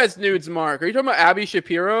 Who has nudes, Mark? Are you talking about Abby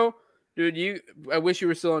Shapiro, dude? I wish you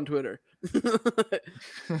were still on Twitter.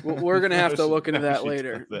 We're gonna have to look into that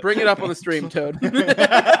later. Bring it up on the stream, Toad.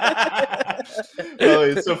 Oh,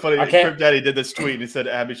 it's so funny. I can't- Crypt Daddy did this tweet. He said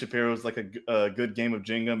Abby Shapiro was like a good game of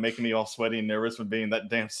Jenga, making me all sweaty and nervous from being that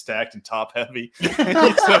damn stacked and top heavy. He's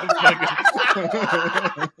so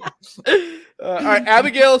fucking- All right,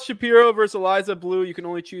 Abigail Shapiro versus Eliza Blue. You can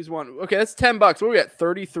only choose one. Okay, that's $10. What are we at?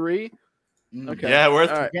 33. Okay. Yeah, we're All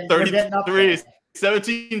at right. We're getting up there. $33.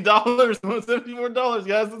 $17, $74,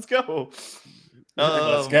 guys. Let's go.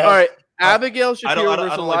 Let's go. All right, Abigail I Shapiro don't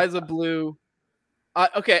versus like- Eliza Blue.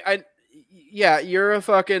 Okay, yeah, you're a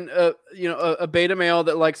fucking a beta male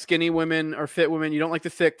that likes skinny women or fit women. You don't like the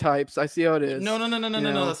thick types. I see how it is. No. You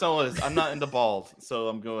know? That's not what it is. I'm not into bald, so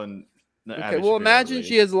I'm going. Okay, well, imagine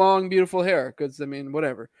she has long, beautiful hair. Because I mean,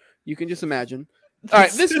 whatever. You can just imagine. All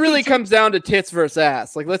right, this really comes down to tits versus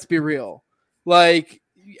ass. Like, let's be real. Like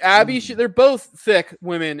Abby, they're both thick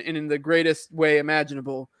women in the greatest way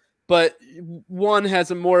imaginable. But one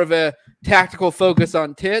has a more of a tactical focus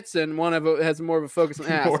on tits, and one has more of a focus on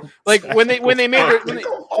ass. Like when they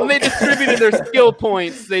distributed their skill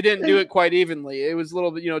points, they didn't do it quite evenly. It was a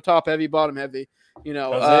little bit, top heavy, bottom heavy.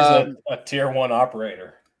 Jose's a tier 1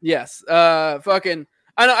 operator. Yes. Fucking.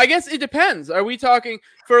 I guess it depends. Are we talking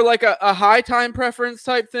for like a high time preference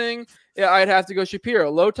type thing? Yeah, I'd have to go Shapiro.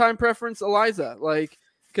 Low time preference, Eliza. Like,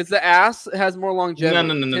 because the ass has more longevity.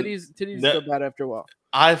 No. Titties go bad after a while.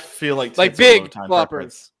 I feel like Like tits are low big time floppers.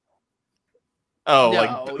 preference. Oh, No,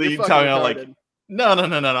 like you're you fucking talking about like retarded. no.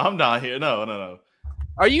 I'm not here. No.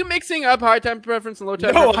 Are you mixing up high time preference and low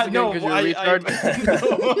time No, preference again because you're a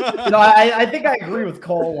retard? No, I think I agree with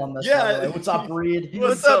Cole on this. Yeah. by the way. What's up, Reed?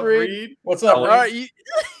 What's up, Reed? What's up, All Reed? right,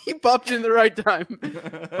 you popped in the right time.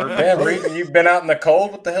 Damn, Reed, you've been out in the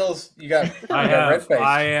cold. What the hell's you got? I you got red have. face.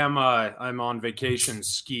 I am. I'm on vacation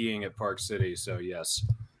skiing at Park City. So yes.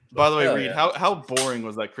 By the way, Hell Reed, yeah. how boring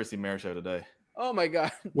was that Chrissy Mayer show today? Oh my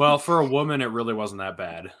god. Well, for a woman, it really wasn't that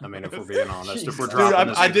bad. I mean, if we're being honest, if we're Dude, dropping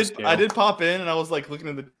this I to the did scale. pop in and I was like looking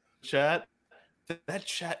at the chat. That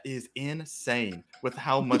chat is insane with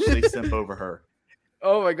how much they simp over her.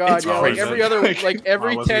 Oh my god. It's Yeah, like crazy. every other, like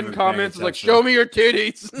every I wasn't 10 even comments is paying like, attention. show me your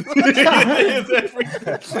titties.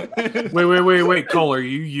 Wait, Cole. Are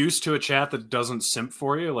you used to a chat that doesn't simp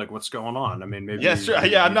for you? Like, what's going on? I mean, maybe. Yeah, sure.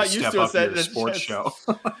 Yeah, I'm you not step used to a up your set- sports that's-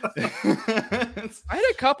 show. I had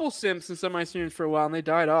a couple simps in some of my streams for a while and they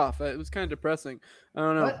died off. It was kind of depressing. I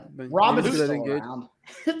don't know. What? But Robin's maybe I still didn't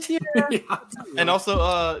engage. around. And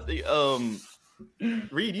also,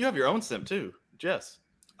 Reed, you have your own simp too, Jess.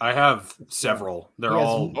 I have several. They're He has-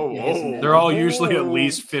 all he has they're all many. usually at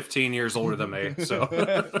least 15 years older than me. So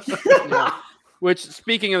Yeah. Which,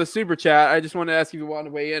 speaking of the super chat, I just wanted to ask if you want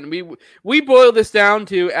to weigh in. We boiled this down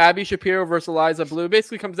to Abby Shapiro versus Eliza Blue.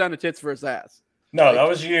 Basically, comes down to tits versus ass. No, that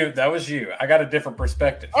was you. That was you. I got a different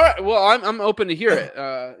perspective. All right. Well, I'm open to hear it.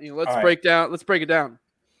 Let's All right. break down. Let's break it down.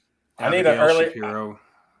 I need an Abigail early. Shapiro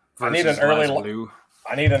I need an versus early. Liza Blue.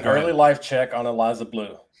 I need an Go ahead. early life check on Eliza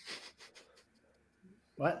Blue.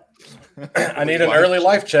 What? I need an early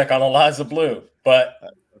life check on Eliza Blue, but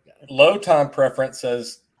low time preference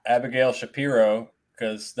says Abigail Shapiro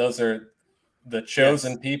because those are the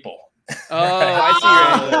chosen people. Oh,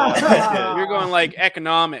 I see. You're going like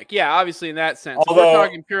economic. Yeah, obviously in that sense. Although- We're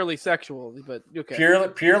talking purely sexual, but okay.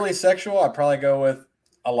 Purely sexual, I'd probably go with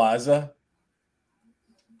Eliza.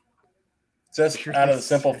 Just out of the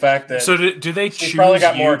simple fact that So do they she's choose probably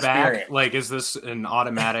got more you back? experience. Like, is this an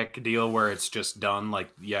automatic deal where it's just done? Like,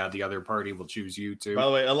 yeah, the other party will choose you too. By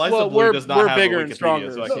the way, Eliza Well, Blue we're- does not we're have bigger a and Wikipedia,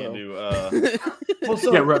 stronger, so I so- can't do. Well,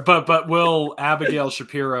 so yeah, right, but will Abigail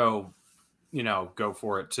Shapiro, go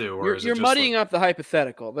for it too, or You're, is it you're just muddying up the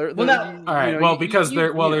hypothetical. They're, Well, they're- now- all right? you know, well, you- because you-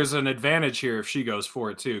 there, you- there's an advantage here if she goes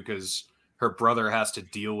for it too, because her brother has to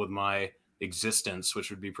deal with my existence, which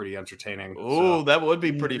would be pretty entertaining. Oh, that would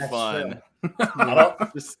be pretty That's fun.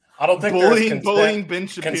 I don't think there's bullying Ben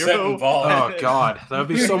consent Shapiro. involved. Oh God, that would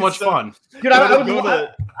be so much fun. Dude, I Go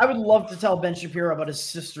to- would love to tell Ben Shapiro about his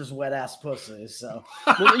sister's wet ass pussy. So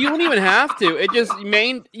Well, you don't even have to. It just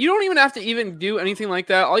you don't even have to even do anything like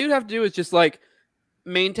that. All you'd have to do is just like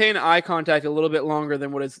maintain eye contact a little bit longer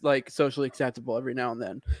than what is like socially acceptable every now and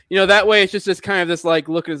then. That way it's just this kind of this like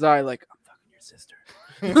look in his eye like I'm fucking your sister.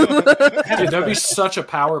 Dude, that'd be such a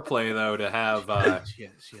power play though to have She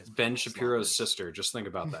has Ben Shapiro's sister. Just think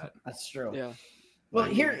about that. that's true. Yeah. Well,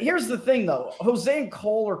 here's the thing though. Jose and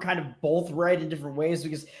Cole are kind of both right in different ways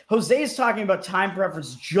because Jose is talking about time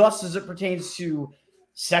preference just as it pertains to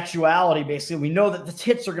sexuality. Basically, we know that the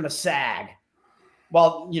tits are going to sag,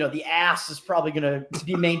 while the ass is probably going to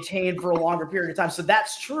be maintained for a longer period of time. So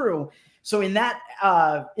that's true. So in that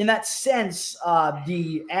sense,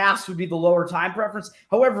 the ass would be the lower time preference.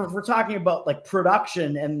 However, if we're talking about like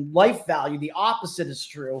production and life value, the opposite is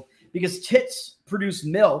true because tits produce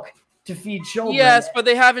milk to feed children. Yes, but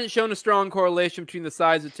they haven't shown a strong correlation between the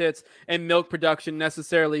size of tits and milk production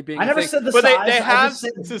necessarily being. I a never thing. said the but size. They I have. just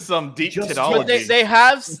said This is some deep Just- But titology. they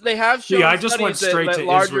have shown. See, I just went studies straight that to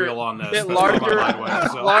larger, Israel on this. that That's where my larger, mind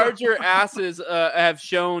went, so. larger asses have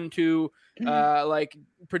shown to like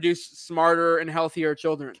produce smarter and healthier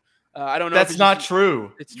children. I don't know. if That's not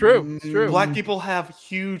true. It's true. It's true. Black people have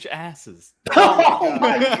huge asses. Oh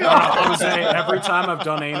my god! Jose, every time I've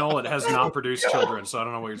done anal, it has not produced children, so I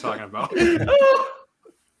don't know what you're talking about.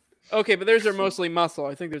 Okay, but theirs are mostly muscle.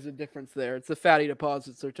 I think there's a difference there. It's the fatty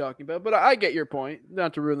deposits they're talking about. But I get your point.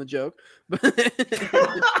 Not to ruin the joke. But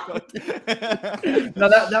No,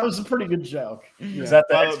 that was a pretty good joke. Is that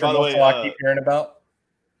the By the- extra by the way, muscle I keep hearing about?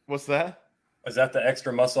 What's that? Is that the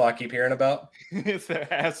extra muscle I keep hearing about? It's their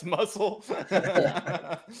ass muscle.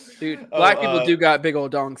 dude, black people do got big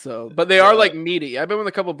old donks though, but they are like meaty. I've been with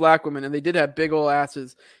a couple black women and they did have big old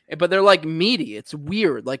asses, but they're like meaty. It's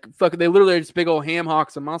weird. Like fuck, they literally are just big old ham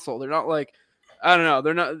hocks of muscle. They're not like, I don't know.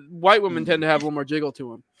 They're not. White women tend to have a little more jiggle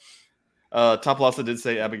to them. Top Lassa did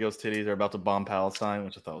say Abigail's titties are about to bomb Palestine,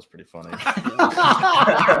 which I thought was pretty funny.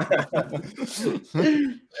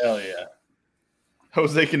 Hell yeah.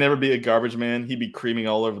 Jose can never be a garbage man. He'd be creaming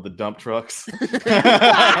all over the dump trucks. I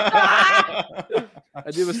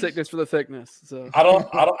do have a sickness for the thickness. So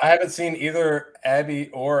I haven't seen either Abby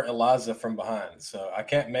or Eliza from behind, so I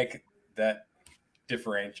can't make that Should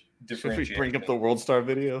we bring up the World Star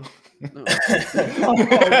video? No.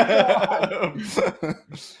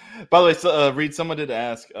 By the way, so, Reed, someone did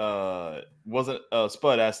ask,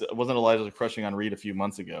 Spud asked, wasn't Elijah crushing on Reed a few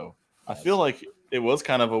months ago? I feel like it was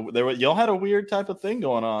kind of y'all had a weird type of thing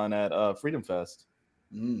going on at Freedom Fest.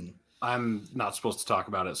 I'm not supposed to talk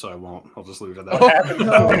about it, so I won't. I'll just leave it at that.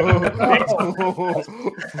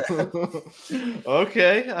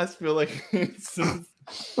 Okay, I feel like it's,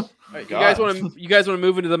 right, you guys want to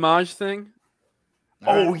move into the Maj thing?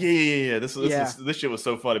 Oh yeah. This shit was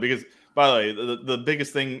so funny because, by the way, the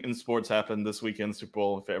biggest thing in sports happened this weekend, Super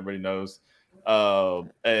Bowl, if everybody knows,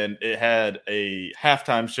 and it had a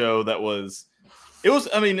halftime show that was. It was.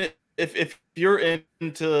 I mean, if you're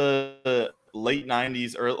into late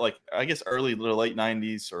 '90s or like I guess early to late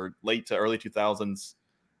 '90s or late to early 2000s,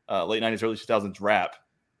 late '90s, early 2000s rap,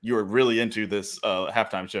 you were really into this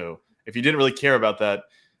halftime show. If you didn't really care about that,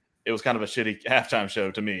 it was kind of a shitty halftime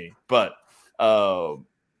show to me. But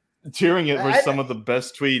cheering it were some of the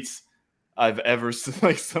best tweets I've ever seen,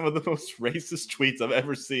 like some of the most racist tweets I've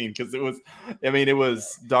ever seen. Because it was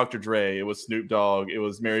Dr. Dre, it was Snoop Dogg, it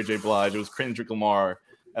was Mary J. Blige, it was Kendrick Lamar,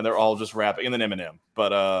 and they're all just rapping, and then Eminem.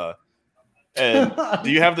 But and do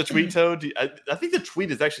you have the tweet, Toad? I think the tweet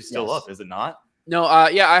is actually still up, is it not? No,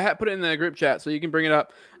 yeah, I put it in the group chat, so you can bring it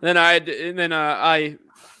up. And then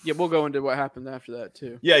we'll go into what happened after that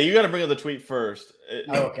too. Yeah, you got to bring up the tweet first.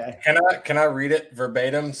 Okay. Can I read it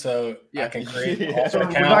verbatim so I can create? So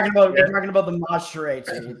we're talking about the Maj Toure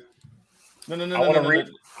tweet. No.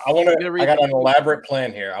 I got an elaborate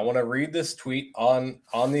plan here. I want to read this tweet on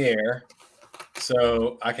the air,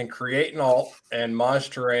 so I can create an alt, and Maj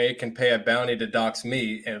Toure can pay a bounty to dox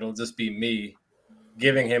me, and it'll just be me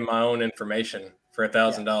giving him my own information for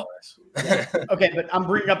 $1,000. Okay, but I'm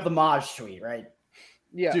bringing up the Maj tweet, right?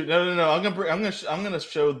 Yeah, dude. No. I'm gonna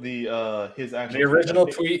show the his actual the original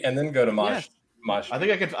tweet and then go to Maj. Yes. Maj. I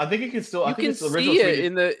think it can still. You can see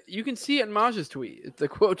it You can see it in Maj's tweet. It's the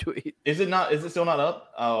quote tweet. Is it not? Is it still not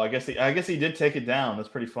up? Oh, I guess he did take it down. That's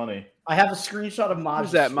pretty funny. I have a screwshot of Maj.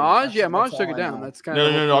 Who's that? Maj? Yeah, Maj took it down. That's kind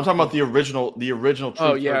of no. I'm talking about the original tweet.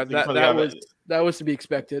 Oh yeah, that was to be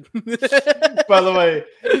expected. By the way,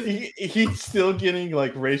 he's still getting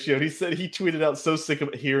like ratio. He said he tweeted out so sick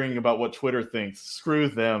of hearing about what Twitter thinks. Screw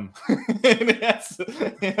them. And it has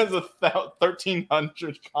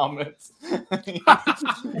 1,300 comments.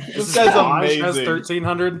 This guy's amazing. Has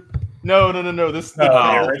 1,300. No. This the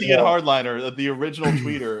hardliner, the original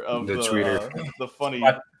tweeter of the tweeter, the funny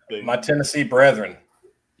thing. My Tennessee brethren.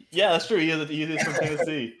 Yeah, that's true. He is from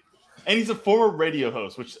Tennessee. And he's a former radio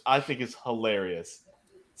host, which I think is hilarious.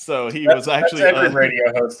 So he was actually every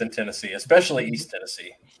radio host in Tennessee, especially East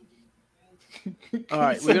Tennessee. All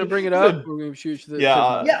right, we're gonna bring it up. We're gonna shoot the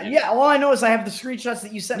yeah. All I know is I have the screenshots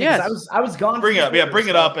that you sent me. Yes. I was gone. Bring it up, bring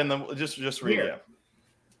it up, and then just read it.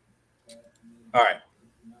 All right,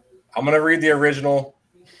 I'm gonna read the original,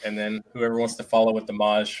 and then whoever wants to follow with the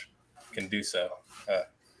Maj can do so.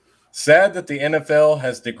 Sad that the NFL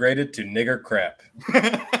has degraded to nigger crap.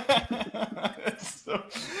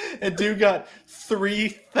 And dude got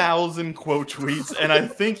 3,000 quote tweets, and I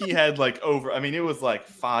think he had it was like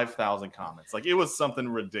 5,000 comments. Like, it was something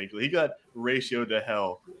ridiculous. He got ratioed to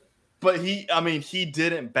hell. But he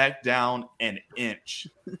didn't back down an inch.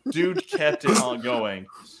 Dude kept it on going.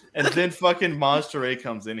 And then fucking Maj Toure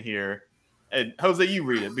comes in here. And Jose, you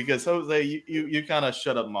read it, because Jose, you kind of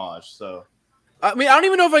shut up Maj, so. I mean, I don't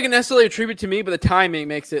even know if I can necessarily attribute it to me, but the timing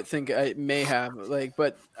makes it think I may have.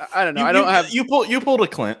 But I don't know. You pulled a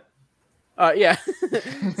Clint. Yeah.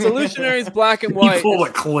 Solutionaries black and white. You pulled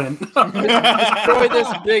a Clint. Destroy this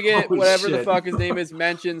bigot, Holy whatever shit. the fuck his name is,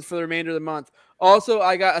 mentions for the remainder of the month. Also,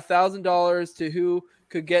 I got $1,000 to who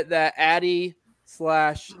could get that Addy /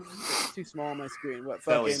 it's too small on my screen. What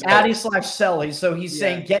fucking Addy / Selly. So he's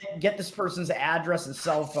saying get this person's address and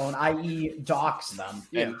cell phone, i.e. dox them.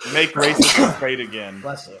 And make racism afraid again.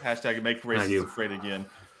 Bless you. Hashtag make racism afraid again.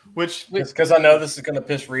 Which because I know this is going to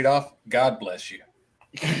piss Reed off. God bless you.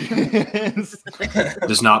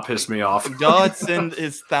 Does not piss me off. God send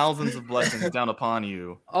his thousands of blessings down upon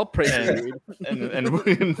you. I'll pray for you.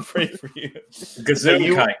 And pray for you.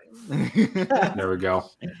 There we go.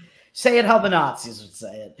 Say it how the Nazis would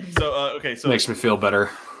say it. So so makes me feel better.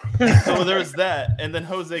 So there's that, and then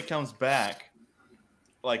Jose comes back,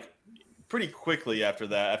 like pretty quickly after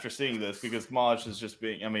that, after seeing this, because Maj is just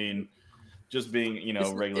being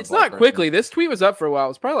regular. It's not quickly. This tweet was up for a while.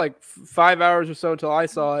 It was probably like 5 hours or so until I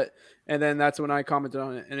saw it, and then that's when I commented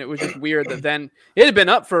on it. And it was just weird that then it had been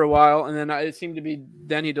up for a while, and then it seemed to be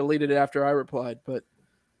then he deleted it after I replied. But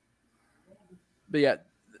yeah.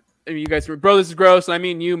 I mean, you guys were, bro, this is gross. I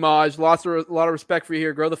mean, you, Maj, a lot of respect for you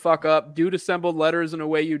here. Grow the fuck up. Dude assembled letters in a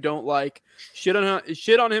way you don't like. Shit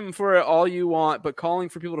on him for it all you want, but calling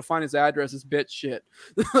for people to find his address is bitch shit.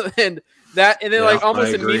 and then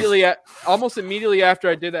almost immediately after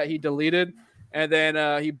I did that, he deleted, and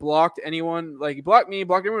then he blocked anyone. Like, he blocked me,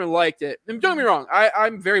 blocked everyone who liked it. And don't get me wrong,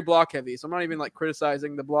 I'm very block heavy, so I'm not even like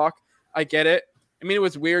criticizing the block. I get it. I mean, it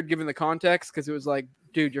was weird given the context, because it was like,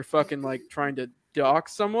 dude, you're fucking like trying to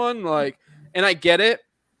dox someone, like, and I get it,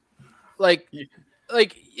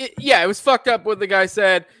 it was fucked up what the guy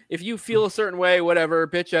said. If you feel a certain way, whatever,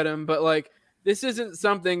 bitch at him, but like, this isn't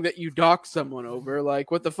something that you dox someone over.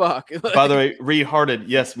 Like, what the fuck? By the way, Rehearted,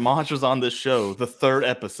 yes, Maj was on this show, the 3rd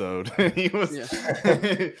episode.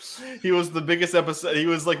 he was the biggest episode. He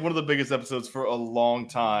was like one of the biggest episodes for a long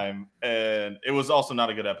time, and it was also not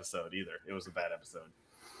a good episode either. It was a bad episode.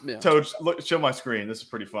 Yeah. Toad, show my screen. This is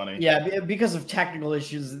pretty funny. Yeah, because of technical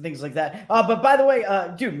issues and things like that. But by the way,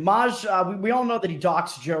 dude, Maj, we all know that he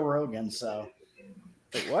doxed Joe Rogan. So,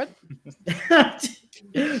 wait, what?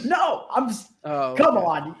 No, I'm. Oh, Come okay.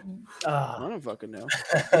 on. I don't fucking know.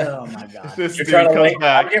 Oh my god. This You're dude trying to comes link.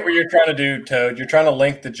 back. I get what you're trying to do, Toad. You're trying to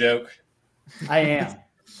link the joke. I am.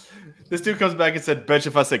 This dude comes back and said, "Bet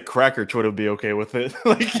you if I said cracker, Twitter would be okay with it."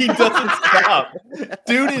 Like he doesn't stop.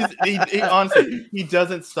 Dude is he honestly he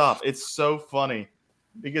doesn't stop. It's so funny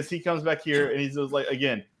because he comes back here and he's just like,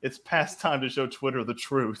 again, it's past time to show Twitter the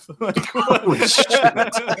truth. Like,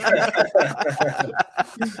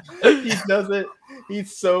 he does it.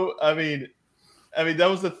 He's so. I mean, that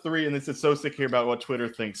was the 3, and this is so sick here about what Twitter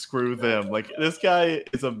thinks. Screw them. Like this guy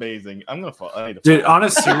is amazing. I'm gonna fall. I need to Dude, on a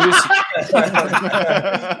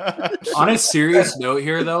serious note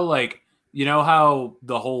here, though, like you know how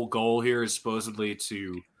the whole goal here is supposedly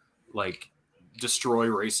to like destroy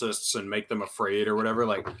racists and make them afraid or whatever.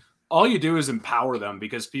 Like all you do is empower them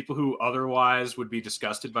because people who otherwise would be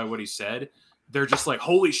disgusted by what he said, they're just like,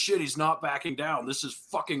 holy shit, he's not backing down. This is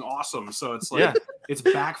fucking awesome. So it's like, it's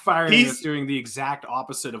backfiring. It's doing the exact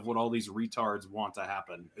opposite of what all these retards want to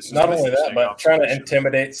happen. Not only that, but trying to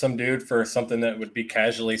intimidate some dude for something that would be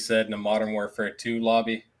casually said in a Modern Warfare 2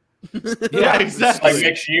 lobby. Yeah, exactly. Like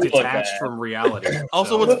makes you look detached bad. from reality.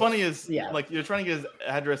 Also, So- what's funny is like you're trying to get his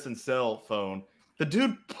address and cell phone. The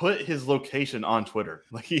dude put his location on Twitter.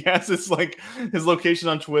 Like he has this like his location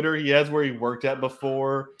on Twitter. He has where he worked at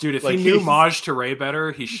before. Dude, if like, he knew Maj Toure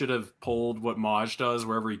better, he should have pulled what Maj does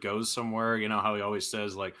wherever he goes somewhere. You know how he always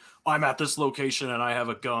says, like, I'm at this location and I have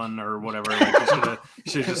a gun or whatever. Like,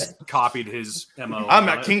 he should have just copied his MO. I'm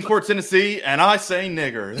at Kingsport, Tennessee, and I say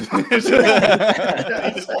nigger. He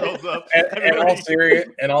just rolls up.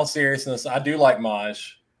 In all seriousness, I do like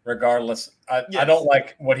Maj. Regardless, I don't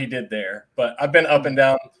like what he did there, but I've been up and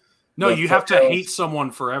down. No, the you have to foothills. hate someone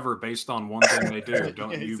forever based on one thing they do.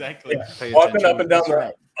 Don't you? Exactly. Pay Walking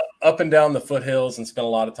attention? up and down the foothills and spent a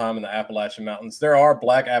lot of time in the Appalachian Mountains. There are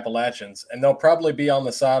black Appalachians, and they'll probably be on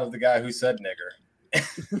the side of the guy who said nigger.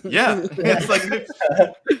 Yeah, it's like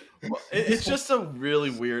it's just a really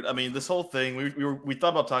weird. I mean, this whole thing we thought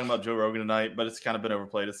about talking about Joe Rogan tonight, but it's kind of been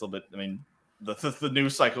overplayed. It's a little bit. I mean, the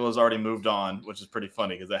news cycle has already moved on, which is pretty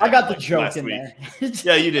funny because I got the joke in there.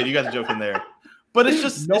 Yeah, you did. You got the joke in there. But it's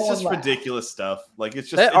just No it's one just laughed. ridiculous stuff. Like it's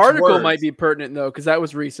just That it's article words. might be pertinent though, because that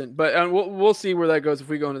was recent. But we'll see where that goes if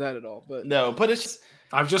we go into that at all. But no, but it's just,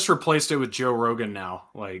 I've just replaced it with Joe Rogan now.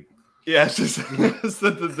 Like, yeah, it's just it's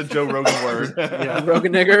the Joe Rogan word. Yeah.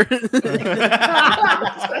 Rogan nigger.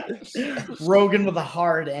 Rogan with a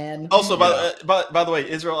hard N. Also, by the way,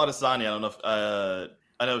 Israel Adesanya. I don't know if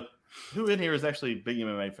I know who in here is actually big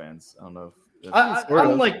MMA fans. I don't know.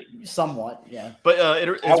 I'm like somewhat, yeah. But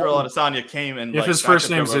Israel Adesanya came and if like, his first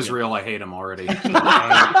backed up name's Joe Rogan. Israel, I hate him already.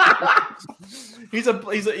 He's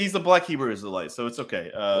a black Hebrew Israelite, so it's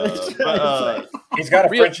okay. But, He's got a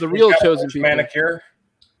French, the real he's got a chosen French people. manicure.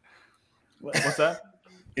 what's that?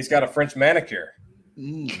 He's got a French manicure.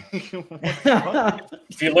 Mm.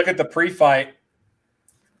 If you look at the pre-fight,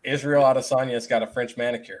 Israel Adesanya's got a French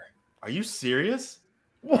manicure. Are you serious?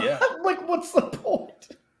 Yeah. Like, what's the point?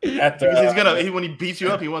 At the, Because he's when he beats you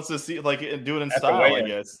up, he wants to see like do it in At the style. I weigh-in.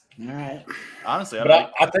 guess. All right. Honestly,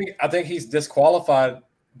 But I think he's disqualified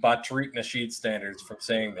by Tariq Nasheed standards from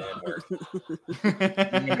saying the N-word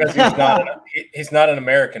because he's not an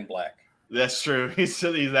American black. That's true. He's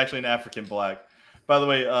actually an African black. By the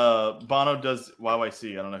way, Bono does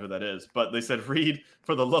YYC. I don't know who that is, but they said, Reed,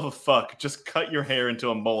 for the love of fuck, just cut your hair into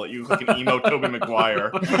a mullet. You look like an emo Tobey Maguire.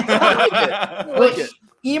 Like,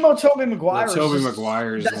 emo Tobey Maguire. Yeah, Tobey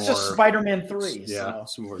Maguire is That's just more- Spider-Man 3. Yeah, So.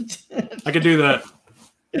 some more. I could do the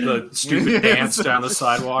stupid dance down the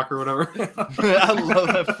sidewalk or whatever. I love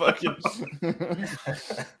that fucking.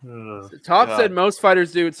 Top God. said most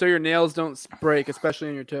fighters do it so your nails don't break, especially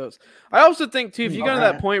on your toes. I also think too, if you get to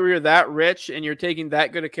that point where you're that rich and you're taking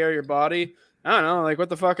that good of care of your body, I don't know, like what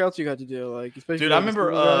the fuck else you got to do? Like, especially Dude, like I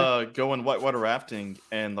remember this little guy. going whitewater rafting,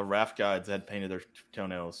 and the raft guides had painted their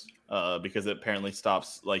toenails because it apparently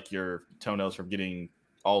stops like your toenails from getting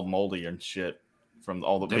all moldy and shit from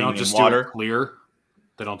all the They being don't in just water. do it clear.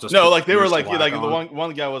 They don't just No, put like they were clear like slack the on.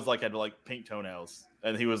 one guy was like had like pink toenails,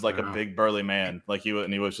 and he was like a Wow. big burly man, like he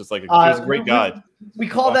was just like he was a great guy. We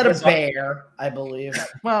call that a bear, I believe.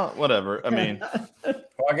 Well, whatever. I mean, Well,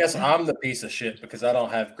 I guess I'm the piece of shit because I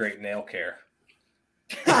don't have great nail care.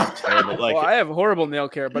 terrible. Like Well, I have horrible nail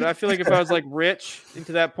care, but I feel like if I was like rich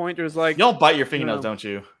into that point, there's like y'all bite your fingernails, No. don't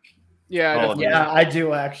you? yeah, I all of definitely- you. Yeah, I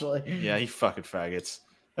do actually. Yeah, you fucking faggots.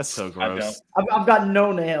 That's so I gross. I've got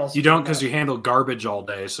no nails. You don't because you handle garbage all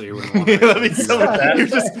day, so you wouldn't want I mean, to. so you're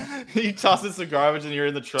just you toss in some garbage and you're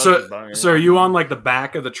in the truck. just burning. So are you on like the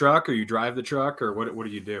back of the truck, or you drive the truck, or what do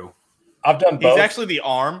you do? I've done both. He's actually the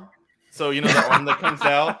arm. So you know that one that comes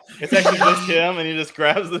out? It's actually just him, and he just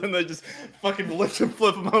grabs them, and they just fucking lift and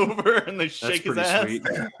flip him over, and they shake his ass. Sweet.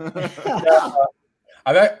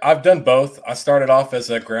 I've done both. I started off as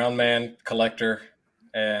a ground man collector,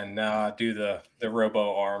 and now I do the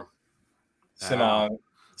robo arm. So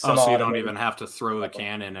you don't even have to throw the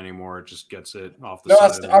can in anymore. It just gets it off the No, side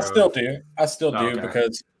of the road. I still do. I still do Okay.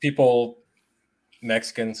 because people,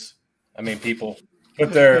 people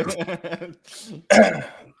put their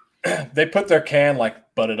they put their can like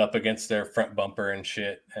butted up against their front bumper and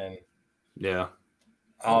shit, and yeah,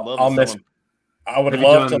 I would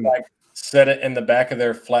love to like set it in the back of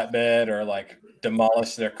their flatbed or like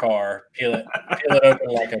demolish their car, peel it open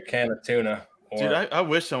like a can of tuna. Or Dude, I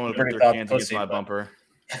wish someone would put their cans against my bumper.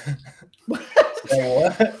 Say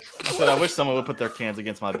what? I said I wish someone would put their cans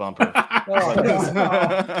against my bumper.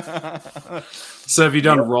 So have you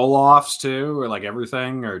done roll-offs too, or like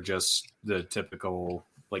everything, or just the typical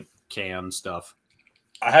like can stuff?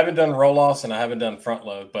 I haven't done roll-offs and I haven't done front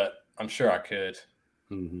load, but I'm sure I could.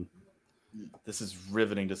 Mm-hmm. This is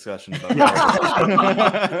riveting discussion just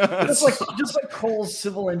like Cole's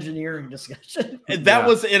civil engineering discussion. And that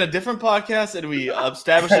was in a different podcast, and we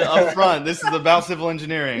established it up front. This is about civil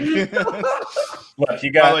engineering. Look, you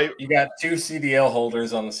got two CDL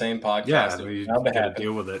holders on the same podcast. Yeah, you gotta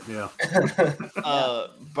deal with it. Yeah.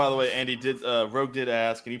 By the way, Andy Rogue did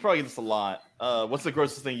ask, and you probably get this a lot. What's the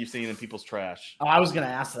grossest thing you've seen in people's trash? Oh, I was going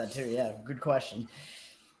to ask that too. Yeah, good question.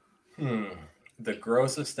 The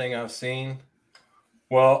grossest thing I've seen.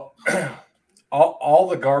 Well, all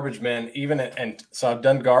the garbage men, and so I've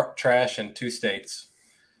done trash in 2 states,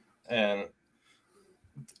 and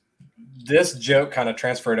this joke kind of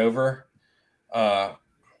transferred over.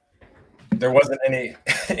 There wasn't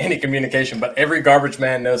any communication, but every garbage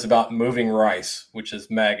man knows about moving rice, which is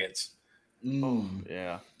maggots.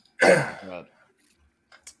 Yeah.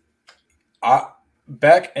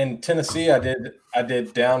 Back in Tennessee, I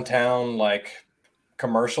did downtown like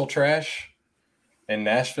commercial trash in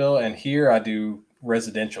Nashville, and here I do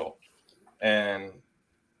residential. And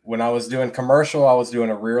when I was doing commercial, I was doing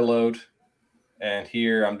a rear load, and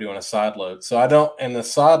here I'm doing a side load. So in the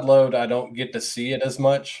side load, I don't get to see it as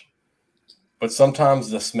much, but sometimes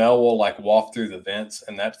the smell will like waft through the vents,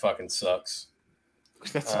 and that fucking sucks.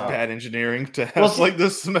 That's bad engineering to have like the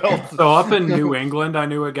smell. So up in New England, I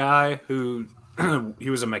knew a guy who he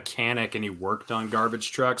was a mechanic and he worked on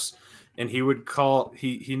garbage trucks, and he would call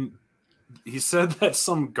he said that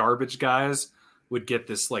some garbage guys would get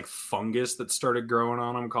this like fungus that started growing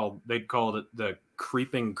on them they'd call it the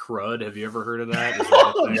creeping crud. Have you ever heard of that?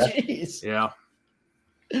 Oh, jeez. Yeah.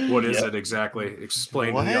 What is it exactly?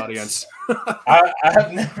 Explain to the audience. I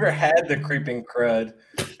have never had the creeping crud,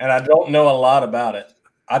 and I don't know a lot about it.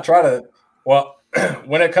 I try to,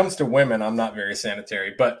 when it comes to women, I'm not very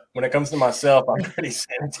sanitary, but when it comes to myself, I'm pretty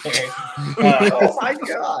sanitary. Oh my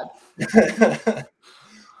God.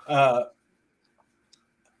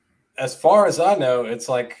 As far as I know, it's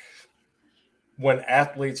like when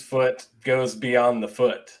athlete's foot goes beyond the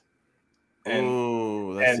foot.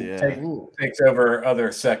 And takes over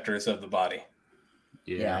other sectors of the body.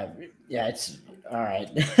 Yeah, it's all right.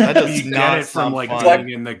 That does not get it from like being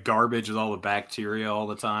in the garbage with all the bacteria all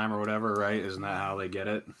the time or whatever, right? Isn't that how they get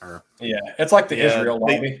it? Or yeah, it's like the Israel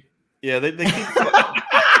lobby.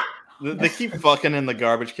 They keep fucking in the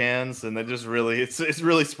garbage cans, and they just really it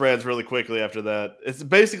really spreads really quickly after that. It's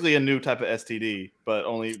basically a new type of STD, but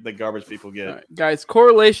only the garbage people get. Right, guys,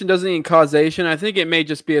 correlation doesn't mean causation. I think it may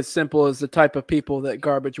just be as simple as the type of people that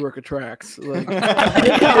garbage work attracts. Like...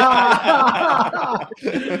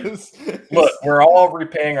 Look, we're all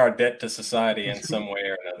repaying our debt to society in some way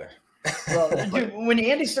or another. Well, dude, when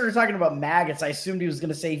Andy started talking about maggots, I assumed he was going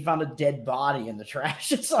to say he found a dead body in the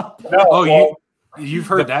trash at some point. No, you've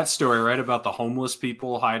heard that story, right? About the homeless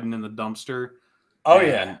people hiding in the dumpster. I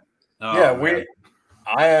am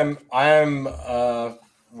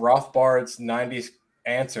Rothbard's 90s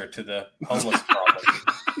answer to the homeless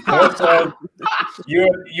problem.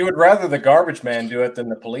 You would rather the garbage man do it than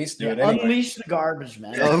the police do it anyway. Unleash the garbage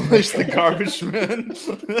man. Unleash the garbage man.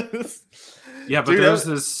 Yeah, but there's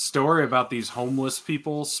this story about these homeless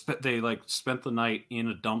people. They like spent the night in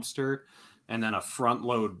a dumpster, and then a front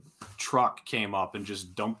load truck came up and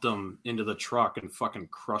just dumped them into the truck and fucking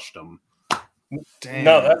crushed them. Damn.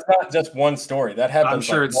 No, that's not just one story. That happens. I'm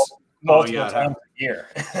sure it's multiple times a year.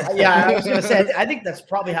 Yeah, I was going to say, I think that's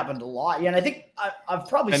probably happened a lot. Yeah, and I think I've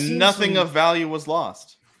probably seen nothing of value was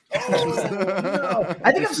lost. No.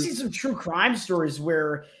 I think I've seen some true crime stories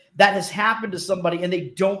where that has happened to somebody and they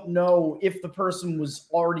don't know if the person was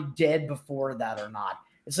already dead before that or not.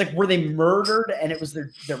 It's like, were they murdered and it was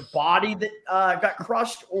their body that got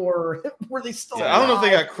crushed, or were they still? I don't know if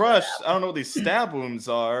they got crushed. I don't know what these stab wounds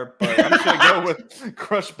are, but I'm just gonna go with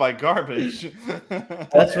crushed by garbage.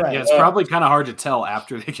 That's right. Yeah, it's probably kind of hard to tell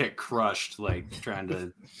after they get crushed, like trying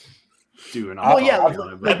to do an.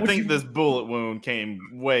 I think this bullet wound came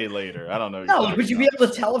way later. I don't know. No, would you be able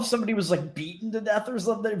to tell if somebody was like beaten to death or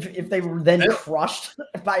something if they were then crushed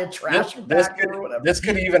by a trash compactor or whatever? This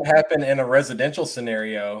could even happen in a residential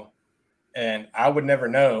scenario, and I would never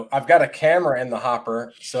know. I've got a camera in the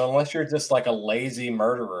hopper, so unless you're just like a lazy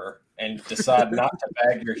murderer and decide not to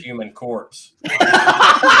bag your human corpse,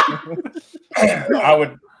 I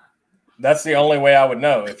would. That's the only way I would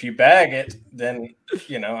know. If you bag it, then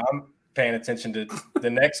I'm paying attention to the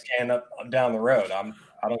next can up down the road. I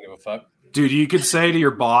don't give a fuck. Dude, you could say to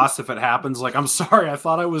your boss if it happens, like, I'm sorry, I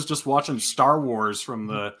thought I was just watching Star Wars from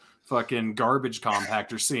the fucking garbage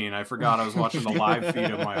compactor scene. I forgot I was watching the live feed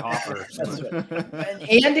of my hopper. That's right.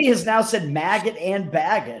 And Andy has now said maggot and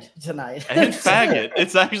bag it tonight. And faggot.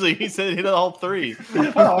 It's actually, he said hit all three.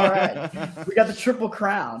 Oh, all right. We got the triple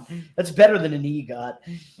crown. That's better than an EGOT.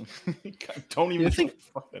 Don't even think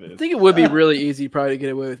what that is. I think it would be really easy probably to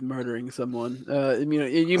get away with murdering someone.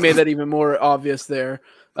 You made that even more obvious there.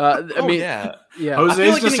 Yeah.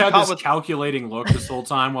 Jose's just had this calculating look this whole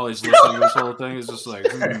time while he's listening to this whole thing. He's just like,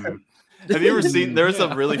 Have you ever seen? There's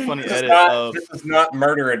a really funny edit of. This is not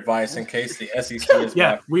murder advice in case the SEC is.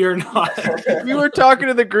 Yeah, we are not. We were talking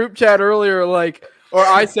to the group chat earlier, I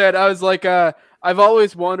was like, I've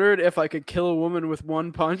always wondered if I could kill a woman with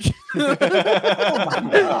one punch. And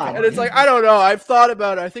it's like, I don't know. I've thought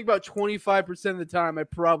about it. I think about 25% of the time I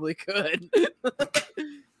probably could.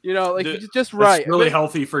 Just right. It's really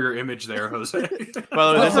healthy for your image there, Jose.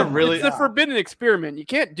 Well, that's it's a forbidden experiment. You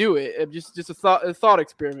can't do it. It's just a thought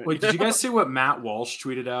experiment. Wait, did you guys see what Matt Walsh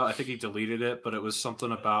tweeted out? I think he deleted it, but it was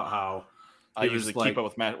something about how I usually keep up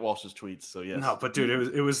with Matt Walsh's tweets. So yes. No, but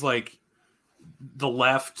dude, it was like the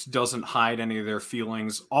left doesn't hide any of their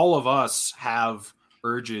feelings. All of us have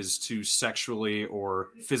urges to sexually or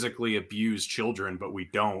physically abuse children, but we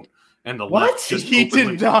don't. And the left just he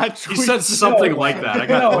did not. He said something like that. We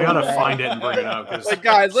gotta find it and bring it up.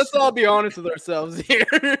 Guys, let's all be honest with ourselves here.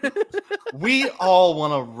 We all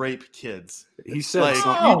want to rape kids. He said,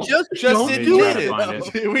 "You just do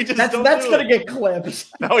it." We just that's gonna get clipped.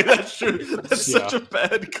 No, that's true. That's such a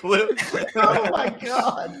bad clip. Oh my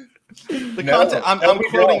god. The content. I'm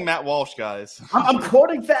quoting Matt Walsh, guys. I'm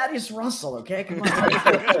quoting Thaddeus Russell. Okay, come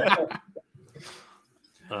on.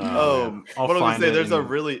 What I was gonna say, there's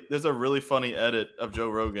a really funny edit of Joe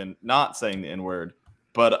Rogan not saying the N-word,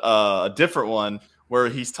 but a different one where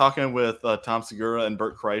he's talking with Tom Segura and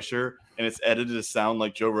Bert Kreischer, and it's edited to sound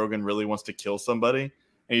like Joe Rogan really wants to kill somebody, and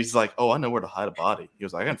he's like, "Oh, I know where to hide a body." He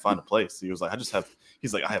was like, "I can find a place." He was like, I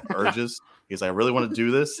have urges. He's like, "I really want to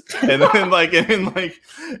do this," and then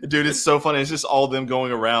dude, it's so funny. It's just all them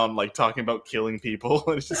going around like talking about killing people.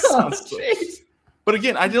 It just sounds. But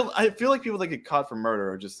again, I feel like people that get caught for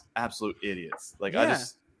murder are just absolute idiots.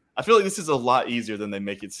 I feel like this is a lot easier than they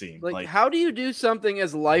make it seem. Like how do you do something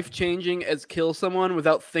as life-changing as kill someone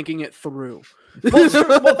without thinking it through? Well,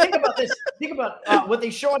 think about this. Think about what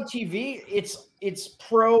they show on TV. It's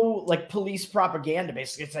pro police propaganda.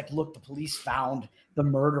 Basically, it's like, look, the police found the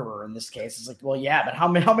murderer in this case. It's like, well, yeah, but how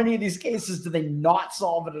many of these cases do they not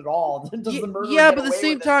solve it at all? Does the murderer but at the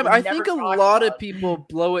same time, I think a lot of people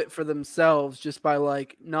blow it for themselves just by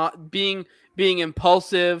not being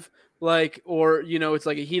impulsive, or it's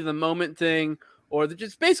like a heat of the moment thing, or they're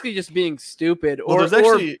just basically just being stupid, or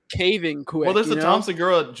caving quick. Well, there's a Tom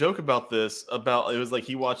Segura joke about this. It was like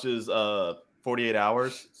he watches 48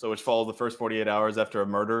 Hours, so which follows the first 48 hours after a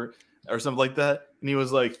murder or something like that. And he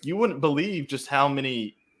was like, you wouldn't believe just how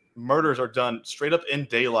many murders are done straight up in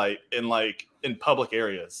daylight in public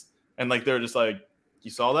areas. And they're just like, you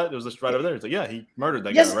saw that? It was just right over there. It's like, yeah, he murdered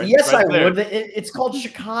that guy. Right? Yes, right I there. would. It's called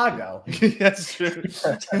Chicago. That's true.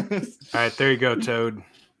 All right, there you go, Toad.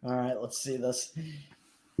 All right, let's see this.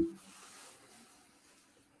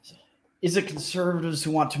 Is it conservatives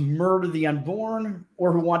who want to murder the unborn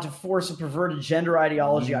or who want to force a perverted gender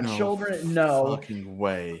ideology on children? No. Fucking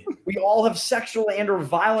way. We all have sexual and or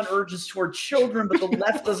violent urges toward children, but the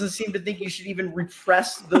left doesn't seem to think you should even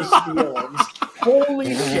repress those feelings.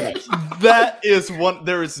 Holy shit. That is one.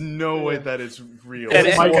 There is no way that is real.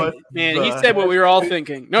 He said what we were all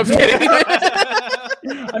thinking. No, I'm kidding.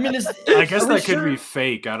 I mean, I guess that could be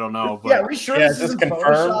fake. I don't know. But yeah, are we sure this is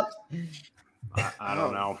confirmed? I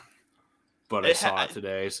don't know. But I saw it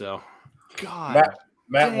today, so. God.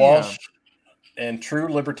 Matt Walsh, in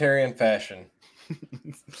true libertarian fashion,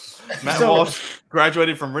 Matt So- Walsh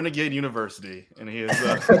graduated from Renegade University, and he is.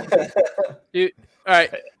 Dude, all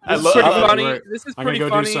right. I This is love- pretty I love- funny. Right. This is I'm pretty gonna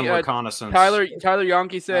go funny. do some reconnaissance. Tyler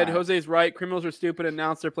Yonke said All right. Jose's right. Criminals are stupid and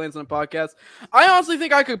announce their plans on a podcast. I honestly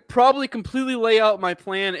think I could probably completely lay out my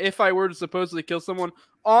plan if I were to supposedly kill someone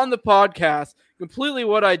on the podcast, completely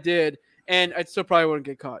what I did, and I still probably wouldn't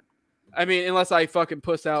get caught. I mean, unless I fucking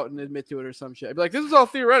puss out and admit to it or some shit. I'd be like, this is all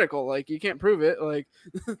theoretical. Like, you can't prove it. Like,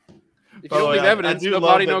 if you By the don't way, leave evidence, I do no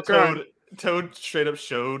love body, that no crime. Toad straight up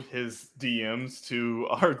showed his DMs to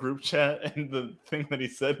our group chat, and the thing that he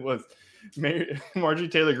said was, Marjorie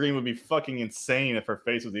Taylor Greene would be fucking insane if her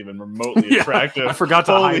face was even remotely Yeah, attractive. I forgot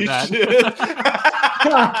to Holy hide shit.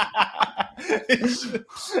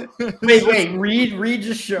 Wait, Reed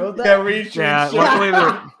just showed that? Yeah, Reed Yeah, showed- luckily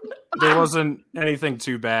there wasn't anything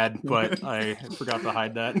too bad, but I forgot to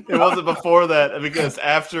hide that. It wasn't before that because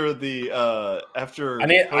after the after I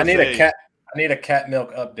need Jose- I need a cat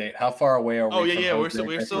milk update. How far away are we? Oh yeah, from yeah, we're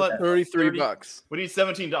Jose? still at $33. We need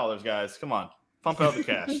 $17, guys. Come on, pump out the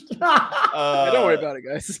cash. Don't worry about it,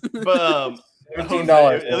 guys. But $17.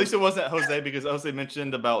 Jose, at least it wasn't Jose because Jose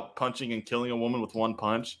mentioned about punching and killing a woman with one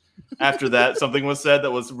punch. After that, something was said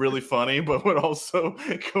that was really funny, but would also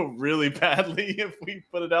go really badly if we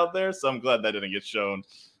put it out there. So I'm glad that didn't get shown.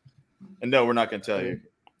 And no, we're not going to tell you.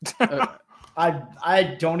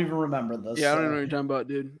 I don't even remember this. Yeah, I don't even know what you're talking about,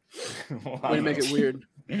 dude. Way to make it weird.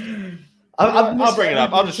 I'll bring it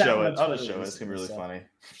up. I'll just show it. I'll just show it. It's gonna be really funny.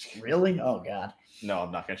 Really? Oh god. No,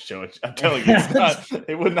 I'm not gonna show it. I'm telling you, it's not.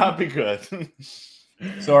 It would not be good.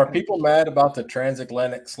 So are people mad about the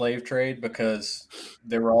transatlantic slave trade because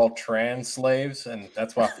they were all trans slaves, and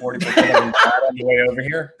that's why 40% of them died on the way over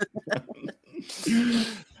here?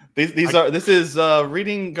 This is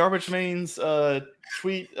reading Garbage Main's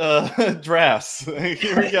tweet drafts.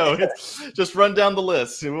 Here we go. Just run down the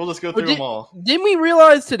list, and we'll just go through them all. Didn't we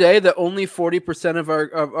realize today that only 40% of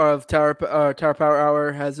our Tower Power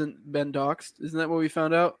Hour hasn't been doxxed? Isn't that what we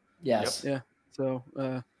found out? Yes. Yeah. So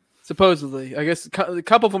supposedly, I guess a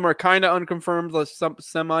couple of them are kind of unconfirmed, some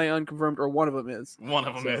semi-unconfirmed, or one of them is. One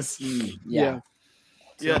of them is. Yeah.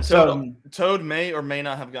 Yeah. Toad may or may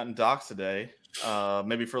not have gotten doxxed today.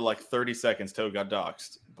 Maybe for like 30 seconds, Toad got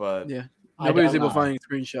doxxed, but yeah. Nobody was able to find a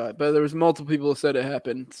screenshot, but there was multiple people who said it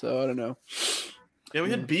happened, so I don't know. Yeah, we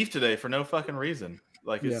had beef today for no fucking reason.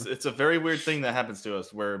 Like it's a very weird thing that happens to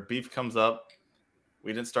us where beef comes up.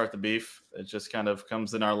 We didn't start the beef. It just kind of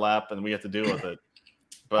comes in our lap and we have to deal with it.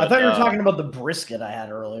 But I thought you were talking about the brisket I had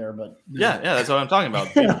earlier, but yeah, that's what I'm talking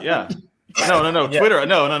about. Yeah. No. Yeah. Twitter.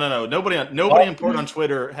 No. Nobody important on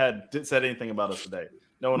Twitter said anything about us today.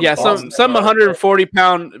 No one. Yeah, some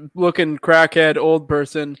 140-pound looking crackhead old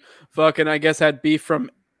person fucking I guess had beef from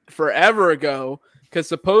forever ago because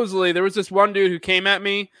supposedly there was this one dude who came at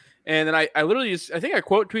me and then I literally I think I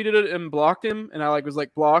quote tweeted it and blocked him and I was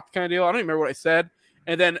blocked kind of deal. I don't even remember what I said.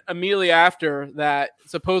 And then immediately after that,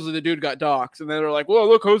 supposedly the dude got doxxed. And then they were like, "Well,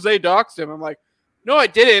 look, Jose doxxed him." I'm like, "No, I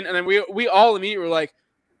didn't." And then we all immediately were like,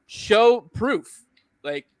 "Show proof."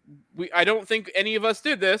 Like I don't think any of us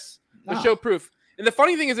did this, but show proof. And the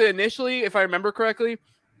funny thing is that initially, if I remember correctly,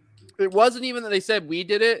 it wasn't even that they said we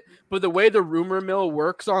did it, but the way the rumor mill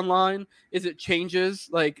works online is it changes,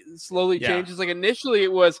 slowly changes. Like initially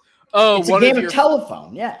it was, it's a game of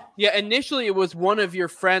telephone. Yeah. Yeah. Initially it was one of your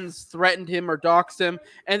friends threatened him or doxed him.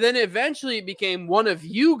 And then eventually it became one of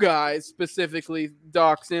you guys specifically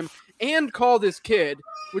doxed him and called his kid,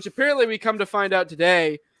 which apparently we come to find out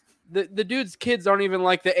today. The dude's kids aren't even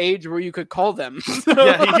like the age where you could call them.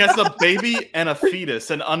 Yeah, he has a baby and a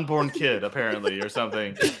fetus, an unborn kid, apparently, or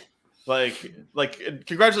something. Like,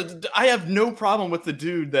 congratulations. I have no problem with the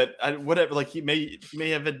dude that whatever. Like, he may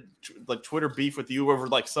have had Twitter beef with you over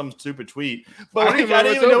some stupid tweet. But I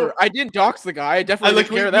didn't even know. I didn't dox the guy. I definitely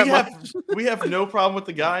didn't care that much. We have no problem with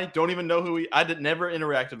the guy. Don't even know who he. Never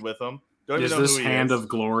interacted with him. Don't is even know this who he Hand is. of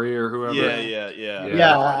Glory or whoever?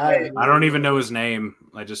 Yeah. I don't even know his name.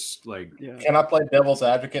 I just Can I play devil's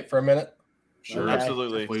advocate for a minute? Sure,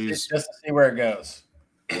 absolutely. Please. Just to see where it goes.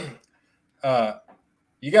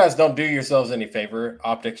 You guys don't do yourselves any favor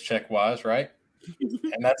optics check wise, right?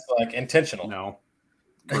 And that's intentional. No.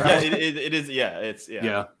 Yeah, it is. Yeah, it's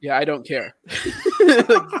yeah. Yeah, I don't care.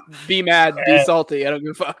 Be mad, be salty. I don't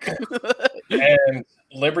give a fuck. And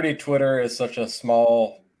Liberty Twitter is such a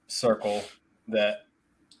small circle that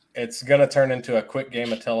it's gonna turn into a quick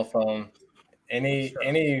game of telephone.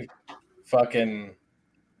 Any fucking,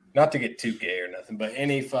 not to get too gay or nothing, but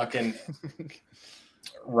any fucking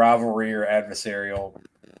rivalry or adversarial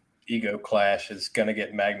ego clash is gonna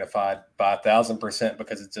get magnified by 1,000%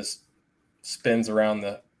 because it just spins around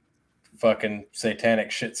the fucking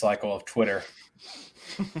satanic shit cycle of Twitter.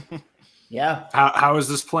 Yeah. How is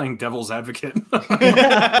this playing devil's advocate?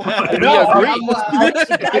 I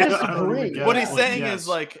disagree. What he's saying is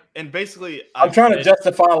like, and basically, I'm trying to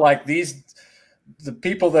justify like the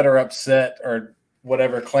people that are upset or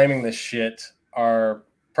whatever claiming this shit are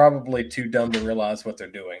probably too dumb to realize what they're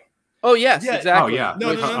doing. Oh yes, Yeah. exactly. Oh, yeah.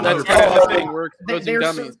 No. That's kind of the thing. We're exposing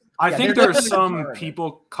There's dummies. I think they're there's definitely some part of it.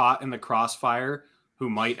 people caught in the crossfire who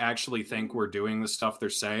might actually think we're doing the stuff they're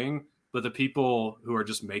saying, but the people who are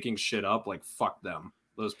just making shit up, like, fuck them.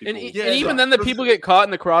 Those people. And even then, the people get caught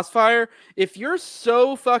in the crossfire. If you're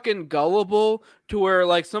so fucking gullible to where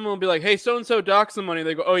like someone will be like, "Hey, so and so docked some money,"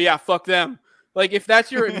 they go, "Oh yeah, fuck them." Like if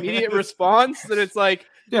that's your immediate response, then it's like,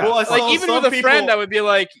 Yeah. Well, I like saw even some with a friend, people- I would be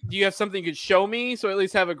like, "Do you have something you could show me?" So at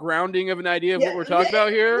least have a grounding of an idea of Yeah, what we're talking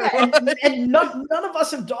about here. Yeah, and none of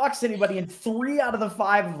us have doxed anybody, and 3 out of the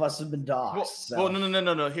 5 of us have been doxed. Well, so.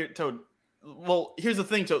 no. Here, Toad. Well, here's the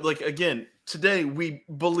thing, Toad. Like again, today we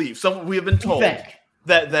believe we have been told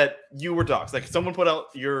that you were doxed. Like someone put out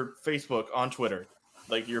your Facebook on Twitter,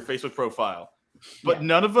 like your Facebook profile, but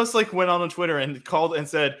none of us like went on Twitter and called and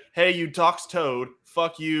said, "Hey, you doxed Toad.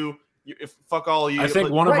 Fuck you. Fuck all of you." I think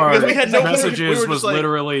Like, one of because our we had no- messages we were just was like-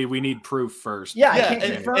 literally, "We need proof first." Yeah, I yeah, can't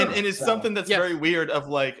and, confirm, and it's so. something that's Yes. very weird. Of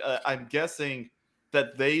like, I'm guessing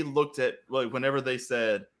that they looked at like whenever they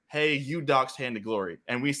said, "Hey, you doxed Hand of Glory,"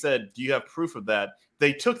 and we said, "Do you have proof of that?"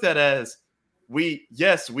 They took that as we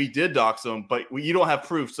did dox them, but you don't have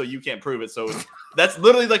proof, so you can't prove it. So that's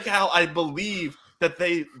literally like how I believe that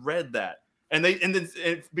they read that, and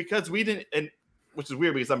because we didn't, and which is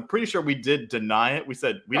weird because I'm pretty sure we did deny it. We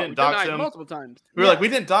said we didn't dox denied him multiple times. We were like, we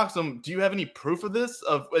didn't dox him. Do you have any proof of this?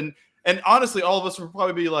 And honestly, all of us would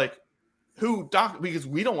probably be like, who dox? Because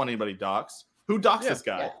we don't want anybody doxed. Who doxed this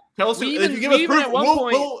guy? Yeah. Tell us. We If even- you give we us even proof, at one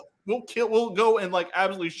point- we'll go and like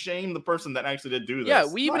absolutely shame the person that actually did do this. Yeah,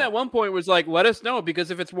 we even at one point was like, let us know,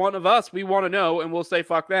 because if it's one of us, we want to know, and we'll say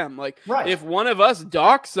fuck them. Like, Right. if one of us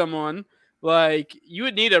docks someone, like, you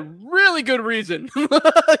would need a really good reason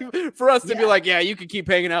for us to be like, yeah, you can keep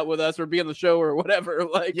hanging out with us or be on the show or whatever.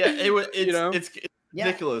 Like, Yeah, it's you know? it's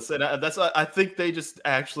ridiculous, and I think they just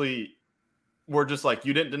actually were just like,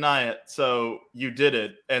 you didn't deny it, so you did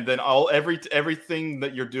it, and then everything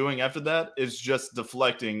that you're doing after that is just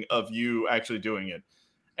deflecting of you actually doing it,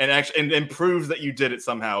 and proves that you did it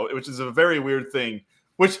somehow, which is a very weird thing.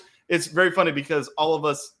 Which it's very funny because all of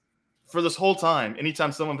us, for this whole time,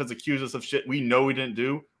 anytime someone has accused us of shit we know we didn't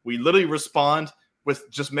do, we literally respond with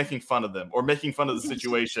just making fun of them or making fun of the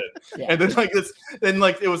situation. Yeah. And then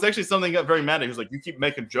it was actually something that got very mad. He was like, "You keep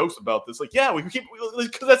making jokes about this." Like, yeah, we keep,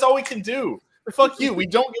 because that's all we can do. Fuck you. We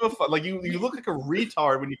don't give a fuck. Like you look like a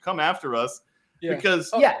retard when you come after us. Yeah.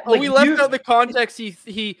 Because we left out the context.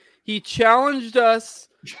 He challenged us.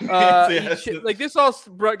 Like this all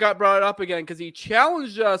got brought up again because he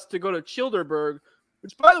challenged us to go to Childerberg,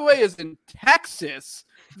 which by the way is in Texas,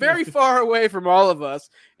 very far away from all of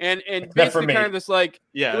us, and basically kind of this like,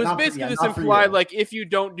 yeah, it was basically this implied like, if you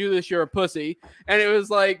don't do this, you're a pussy, and it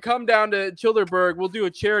was like, come down to Childerberg, we'll do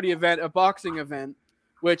a charity event, a boxing event,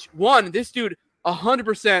 which this dude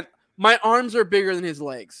 100%. My arms are bigger than his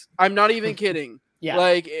legs. I'm not even kidding. Yeah.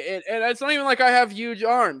 Like, and it's not even like I have huge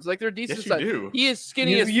arms. Like, they're decent Yes, you size. do. He is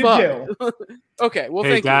skinny as You fuck. do. Okay, well,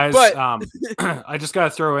 Hey thank guys, you. But I just gotta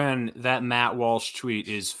throw in that Matt Walsh tweet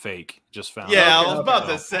is fake. Just found. Yeah, out. I was about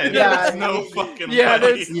to say Yeah, there's no fucking yeah,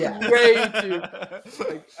 way. there's way too.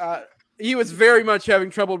 Like, he was very much having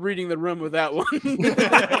trouble reading the room with that one.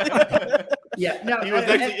 Yeah, no, He was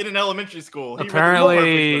actually in an elementary school. He read the Apparently,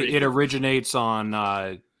 perfectly. it originates on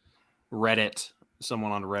Reddit.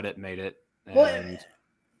 Someone on Reddit made it, Well, and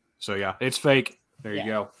so yeah, it's fake. There you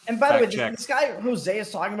go. And by the way, Fact check. this guy Jose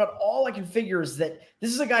is talking about, all I can figure is that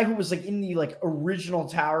this is a guy who was like in the like original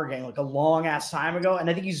Tower Gang like a long ass time ago, and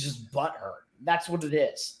I think he's just butthurt. That's what it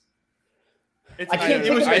is. I can't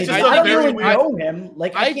think of anything. I don't really know him.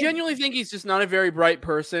 Like I can't- genuinely think he's just not a very bright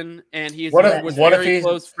person, and he's What if- was what if very he's-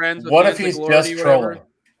 close friends with what if Nancy he's Glory, just whatever. trolling?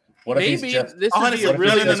 What if Maybe he's just this Honestly, would be a what if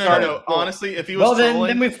really he's good just no. Honestly, if he was Well, trolling,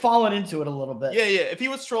 then we've fallen into it a little bit. yeah. If he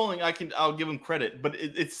was trolling, I'll give him credit. But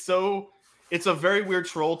it's a very weird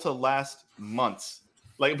troll to last months.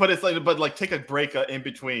 Like, but take a break in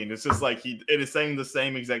between. It's just like it is saying the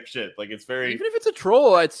same exact shit. Like it's very. Even if it's a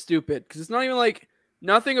troll, it's stupid because it's not even like,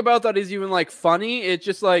 nothing about that is even like funny. It's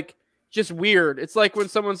just like, just weird. It's like when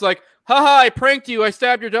someone's like, haha, I pranked you, I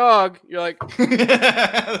stabbed your dog. You're like,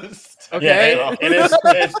 okay. Yeah,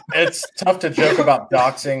 it's tough to joke about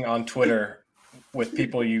doxing on Twitter with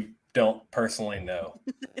people you don't personally know.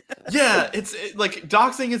 Yeah, like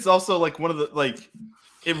doxing is also like one of the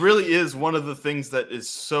it really is one of the things that is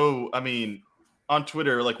so. I mean, on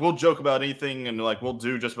Twitter, like we'll joke about anything and like we'll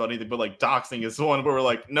do just about anything, but like doxing is the one where we're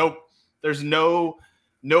like, nope, there's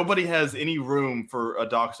nobody has any room for a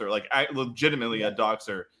doxer, like legitimately a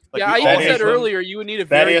doxer. Like, yeah, I even said earlier you would need a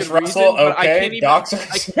very good reason, but I can't even. I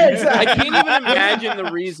can't even imagine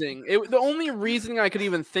the reasoning. The only reasoning I could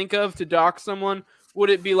even think of to dox someone would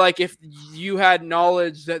it be like if you had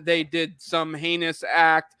knowledge that they did some heinous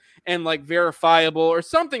act and like verifiable or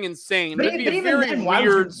something insane. It'd be a very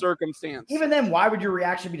weird circumstance. Even then, why would your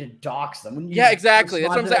reaction be to dox them? Yeah, exactly.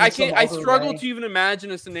 That's what I'm saying. I struggle to even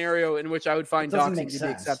imagine a scenario in which I would find doxing to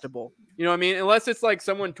be acceptable. You know what I mean? Unless it's like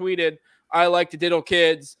someone tweeted, "I like to diddle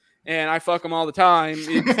kids and I fuck them all the time."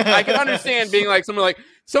 I can understand being like someone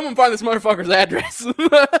find this motherfucker's address.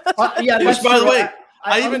 Yeah, which by the way.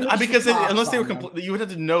 Unless they were you would have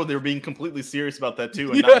to know they were being completely serious about that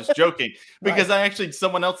too, and not just joking. Because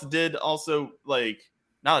someone else did also like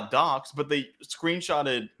not a dox, but they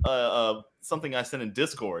screenshotted something I sent in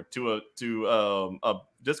Discord to a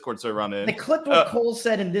Discord server on it. They clipped what Cole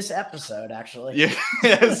said in this episode, actually. Yeah.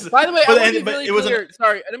 Yes. By the way, I want to be really clear.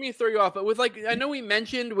 Sorry, I didn't mean to throw you off, but with I know we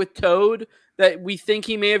mentioned with Toad that we think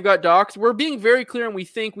he may have got doxed. We're being very clear, and we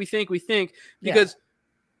think because. Yeah.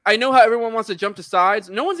 I know how everyone wants to jump to sides.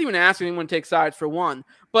 No one's even asking anyone to take sides for one.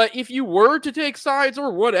 But if you were to take sides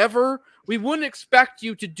or whatever, we wouldn't expect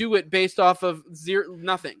you to do it based off of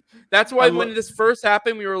nothing. That's why when this first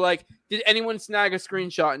happened, we were like, did anyone snag a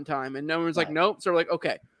screenshot in time? And no one's like, nope. So we're like,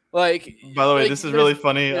 okay. Like, by the way, this is really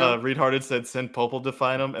funny. Yeah. Reed Hearted said, "Send Popo to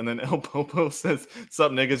find him," and then El Popo says,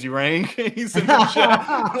 "Sup niggas, you rang?" He's in the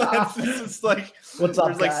chat. It's just like, what's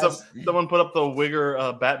up, guys? Like someone put up the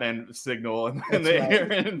Wigger Batman signal, and they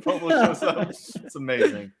hear it, and Popo shows up. It's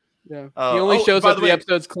amazing. Yeah, he only shows up the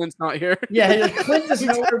episodes Clint's not here. Yeah, Clint is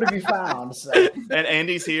nowhere to be found. So. And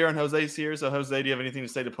Andy's here, and Jose's here. So Jose, do you have anything to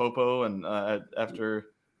say to Popo? And after.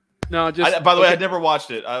 No, just. By the way, I never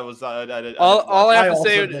watched it. All I have to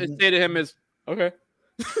say to him is okay.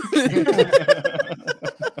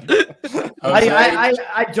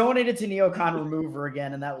 I donated to Neocon Remover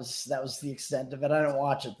again, and that was the extent of it. I don't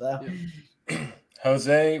watch it though.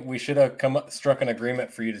 Jose, we should have struck an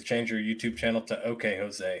agreement for you to change your YouTube channel to OK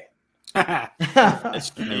Jose.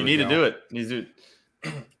 You need to do it.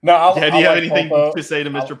 No, do you have anything to say to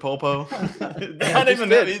Mr. Popo?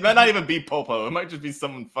 It might not even be Popo. It might just be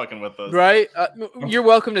someone fucking with us. Right? You're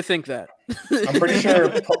welcome to think that. I'm pretty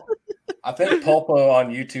sure. I think Popo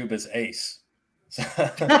on YouTube is Ace.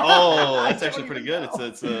 Oh, that's actually pretty good.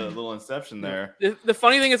 It's a little inception there. The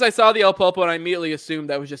funny thing is I saw the El Popo and I immediately assumed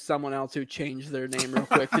that was just someone else who changed their name real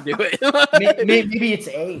quick to do it. Maybe it's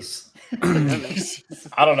Ace.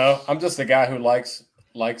 I don't know. I'm just a guy who likes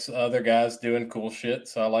other guys doing cool shit.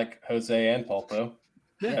 So I like Jose and Pulpo.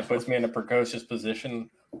 Yeah. It puts me in a precocious position,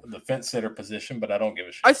 the fence sitter position, but I don't give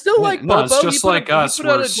a shit. I still like Pulpo. It's just like us.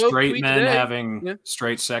 We're straight men having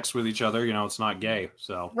straight sex with each other. You know, it's not gay.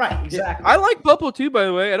 So right, exactly. I like Pulpo too, by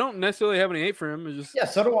the way. I don't necessarily have any hate for him. It's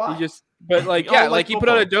just so do I. But like, yeah, like he put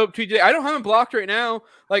out a dope tweet today. I don't have him blocked right now.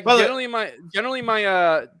 Like generally my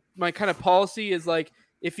kind of policy is like,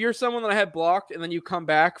 if you're someone that I had blocked and then you come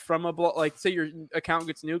back from a block, like say your account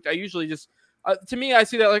gets nuked, I usually just, to me, I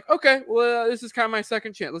see that like, okay, well, this is kind of my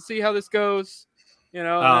second chance. Let's see how this goes. You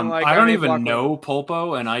know, and then, like, I don't even know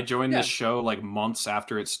Pulpo, and I joined this show like months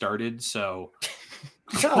after it started. So,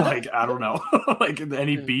 like, I don't know. Like,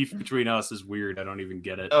 any beef between us is weird. I don't even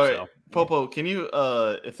get it. All right, Popo, can you,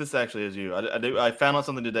 if this actually is you, I found out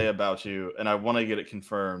something today about you, and I want to get it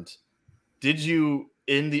confirmed. Did you,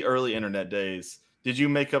 in the early internet days, did you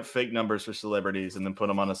make up fake numbers for celebrities and then put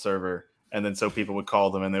them on a server, and then so people would call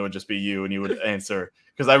them and they would just be you and you would answer?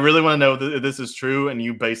 Because I really want to know that this is true, and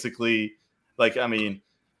you basically, like, I mean,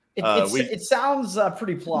 it sounds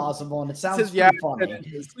pretty plausible, and it sounds pretty funny.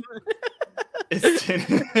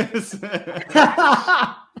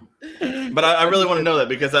 But I really want to know that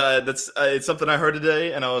because it's something I heard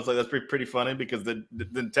today, and I was like, that's pretty funny because then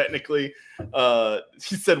technically,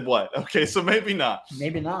 he said what? Okay, so maybe not.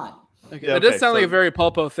 Maybe not. Okay. It does sound like a very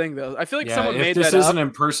Pulpo thing, though. I feel like someone made that up. If this is an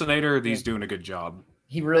impersonator, he's doing a good job.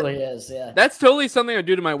 He really is, yeah. That's totally something I'd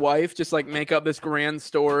do to my wife. Just like make up this grand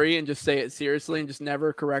story and just say it seriously and just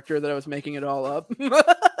never correct her that I was making it all up.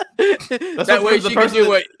 That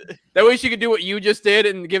way she could do what you just did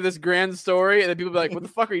and give this grand story, and then people be like, "What the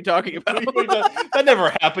fuck are you talking about?" That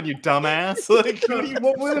never happened, you dumbass. Like,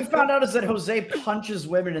 what we found out is that Jose punches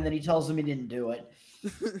women and then he tells them he didn't do it.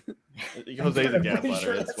 Jose's a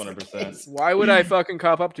gaslighter. It's 100%. Why would I fucking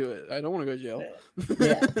cop up to it? I don't want to go to jail.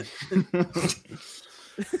 Yeah.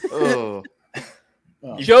 Oh.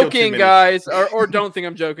 Oh. You've killed 2 Joking, minutes. guys, or don't think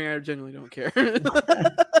I'm joking. I genuinely don't care.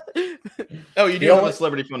 Oh, you do have the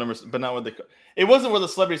celebrity phone numbers, but not what they. It wasn't what the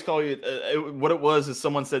celebrities call you. What it was is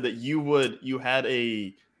someone said that you had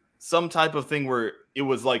some type of thing where it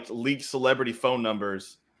was like leaked celebrity phone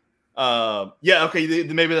numbers. Yeah, okay,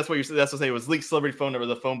 maybe that's what you're. That's what I'm saying. It was leaked celebrity phone number,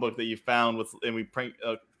 the phone book that you found with, and we prank.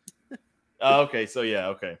 Okay, so yeah,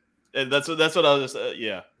 okay, and that's what I was just.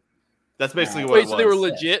 Yeah, that's basically what. Wait, it so was. they were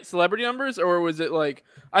legit celebrity numbers, or was it like?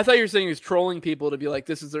 I thought you were saying he was trolling people to be like,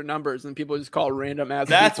 "This is their numbers," and people just call random ass.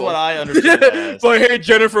 That's people. what I understood. As. But hey,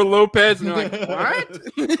 Jennifer Lopez, and they're like, "What?"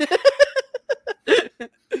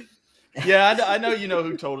 Yeah, I know you know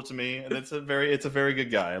who told it to me, and it's a very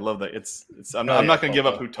good guy. I love that. I'm not gonna give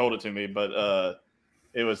up who told it to me, but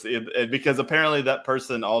it was because apparently that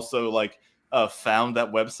person also found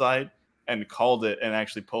that website and called it, and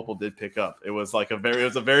actually Popel did pick up. It was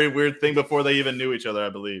a very weird thing before they even knew each other, I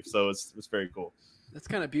believe. So it's very cool. That's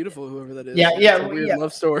kind of beautiful, whoever that is. Yeah, It's yeah, a weird yeah.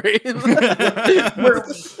 love story.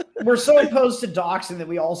 we're so opposed to doxing that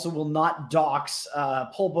we also will not dox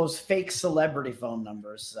Polpo's fake celebrity phone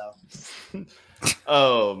numbers. So,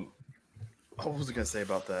 what was I gonna say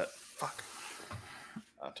about that? Fuck,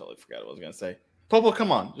 I totally forgot what I was gonna say. Popel,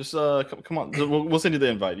 come on, just come on. We'll send you the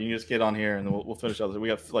invite. You can just get on here, and we'll finish out. We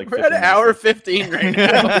got We're at an hour 15 right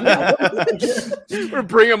now. We're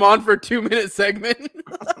bring them on for a 2-minute segment.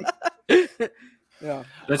 Yeah,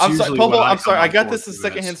 I'm sorry, Popel. I'm sorry. I got this as a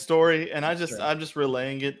secondhand story, and I'm just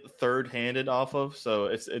relaying it third-handed off of.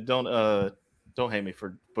 So don't hate me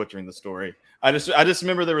for butchering the story. I just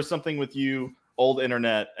remember there was something with you, old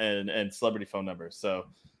internet, and celebrity phone numbers. So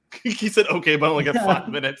he said okay, but I only got 5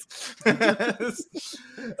 minutes. Yeah,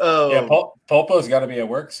 Polpo's got to be at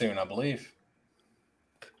work soon, I believe.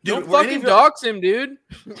 Don't fucking dox him, dude.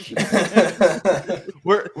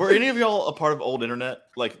 Were any of y'all a part of old internet,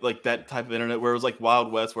 like that type of internet where it was like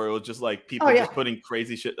Wild West, where it was just like people just putting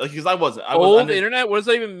crazy shit? Because I wasn't. Old internet? What does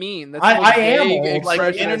that even mean? That's I am old. Like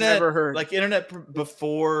internet. I've never heard. Like internet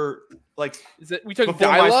before, like is it? We talking before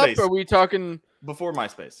dial up, MySpace. or are we talking before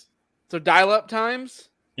MySpace? So dial up times?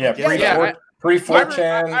 Yeah, pre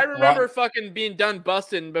 4chan. I remember fucking being done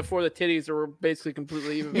busting before the titties were basically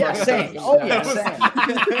completely even. yeah, same. Oh yeah, same.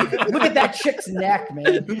 Look at that chick's neck,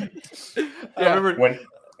 man. I remember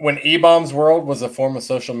when E-Bombs World was a form of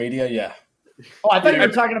social media. Yeah. Oh, I thought you were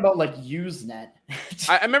talking about like Usenet.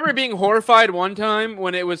 I remember being horrified one time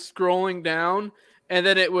when it was scrolling down. And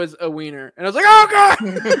then it was a wiener, and I was like, "Oh god!"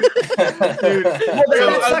 Dude,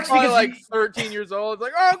 I was probably like 13 years old. It's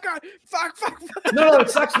like, "Oh god, fuck!" No, it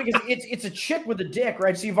sucks because it's a chick with a dick,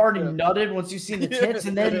 right? So you've already nutted once you've seen the tits,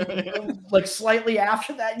 and then like slightly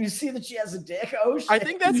after that, you see that she has a dick. Oh shit! I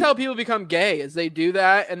think that's how people become gay, is they do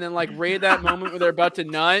that, and then like right at that moment where they're about to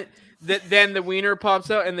nut, then the wiener pops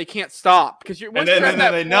out, and they can't stop because you're. And then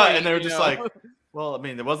they nut, and they're just like. Well, I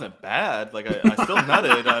mean, it wasn't bad. Like, I still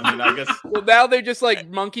nutted. I mean, I guess. Well, now they just like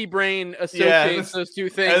monkey brain associates those two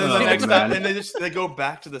things. And then the next time, and they go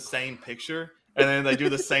back to the same picture, and then they do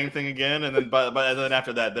the same thing again, and then and then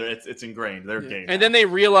after that, it's ingrained. They're gay. And then they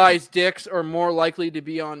realize dicks are more likely to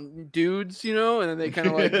be on dudes, and then they kind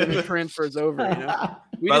of like it transfers over.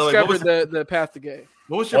 We discovered the path to gay.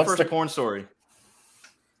 What was your first porn story?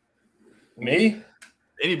 Me?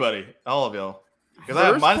 Anybody? All of y'all.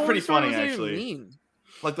 Because mine's pretty funny, actually.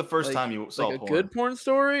 Like the first time you saw like a porn. good porn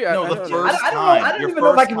story? No, the first time. I don't even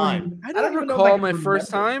know if I can. I don't recall my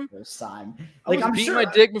first time. Like I'm beating sure my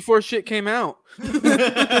dick before shit came out. I'm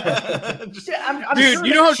Dude, sure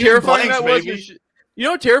you know how shit terrifying blanks, that was? baby. You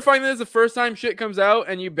know how terrifying that is the first time shit comes out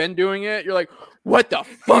and you've been doing it? You're like, what the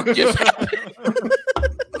fuck just happened?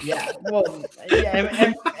 Yeah, well, yeah,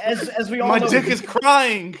 and as we all my know, dick is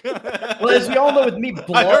crying. Well, as we all know, with me, blood,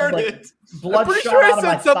 blood I'm pretty shot sure out I of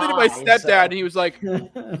said my something to my thigh, stepdad, so. and he was like,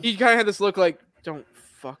 he kind of had this look like, don't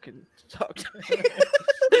fucking talk to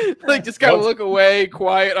me. Like, just kind of look away,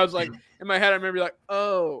 quiet. I was like, in my head, I remember like,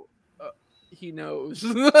 oh, he knows.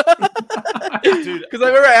 Dude, because I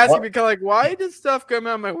remember asking me kind of like, why does stuff come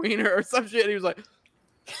out of my wiener or some shit? And he was like,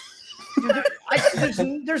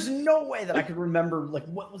 there's no way that I could remember like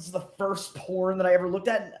what was the first porn that I ever looked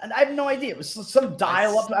at, and I have no idea. It was some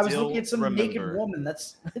dial-up. I was looking at some naked woman.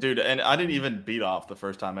 That's dude, and I didn't even beat off the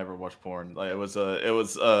first time I ever watched porn. Like it was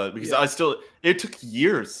because it took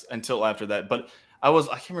years until after that. But I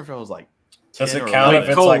can't remember if I was like. Does it count if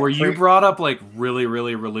it's Cole, like were you brought up like really,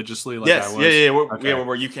 really religiously? Like yes, I was? yeah.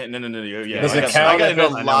 Where you can't. No. Yeah, Does it I count got if in a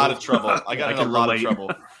it's- lot of trouble. I got in a lot of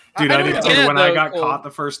trouble. Dude, I did too. When I got Cole. caught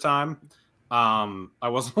the first time, I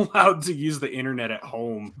wasn't allowed to use the internet at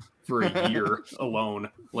home for a year alone.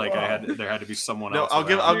 Like there had to be someone else. I'll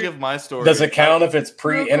give my story. Does it count if it's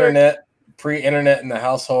pre-internet pre-internet in the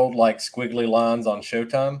household, like squiggly lines on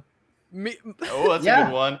Showtime? Oh, that's a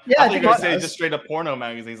good one. Yeah, I think you were saying was. just straight up porno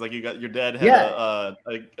magazines. Like you got your dad had a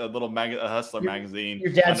little a Hustler magazine.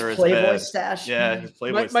 Your dad's under his Playboy bed. stash. Yeah, his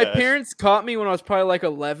Playboy My stash. parents caught me when I was probably like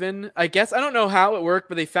 11. I guess I don't know how it worked,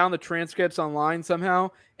 but they found the transcripts online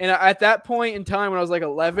somehow. And at that point in time, when I was like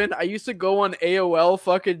 11, I used to go on AOL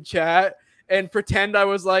fucking chat and pretend I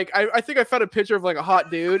was like, I think I found a picture of like a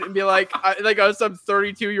hot dude and be like, I was some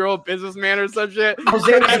 32-year-old businessman or some shit.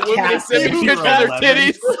 Jose was a Women catfish. send me pictures of their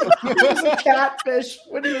titties. He was a catfish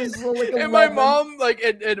when he was like 11. And my mom, like,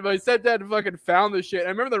 and my stepdad fucking found the shit. I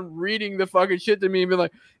remember them reading the fucking shit to me and being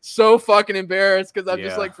like, so fucking embarrassed because I'm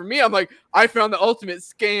just like, for me, I'm like, I found the ultimate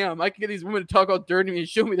scam. I can get these women to talk all dirty to me and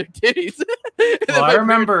show me their titties. Well, I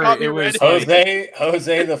remember it was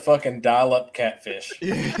Jose the fucking dial-up catfish.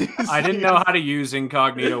 I didn't know how to use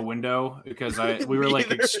incognito window because we were like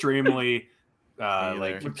extremely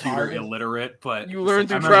like computer illiterate, but you learned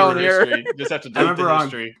through trial and error. Just have to I remember delete the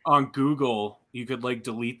history. on Google you could like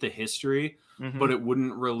delete the history, but it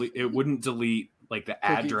wouldn't delete like the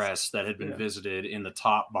address that had been visited in the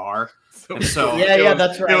top bar. And so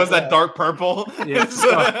that's right. It was that dark purple. Yeah,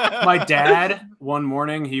 so my dad one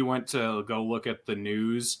morning he went to go look at the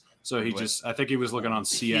news. So I think he was looking on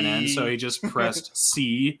CNN. So he just pressed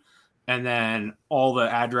C, and then all the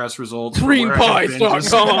address results. Greenpies.com.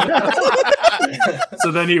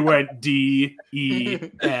 So then he went D, E,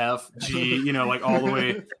 F, G, like all the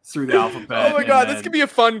way through the alphabet. Oh my god, this could be a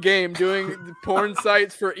fun game doing the porn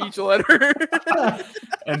sites for each letter.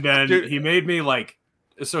 And then he made me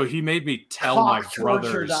tell my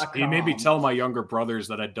brothers. He made me tell my younger brothers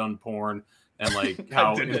that I'd done porn. And like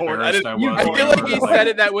how embarrassed I was. I feel like he said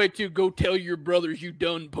it that way too. Go tell your brothers you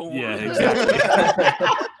done porn. Yeah, exactly.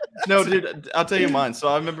 No, dude, I'll tell you mine. So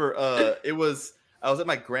I remember I was at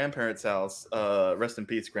my grandparents' house. Rest in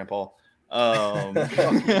peace, Grandpa. But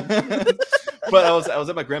I was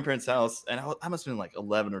at my grandparents' house, and I must have been like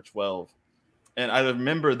 11 or 12. And I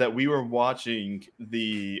remember that we were watching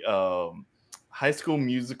the High School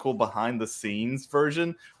Musical behind the scenes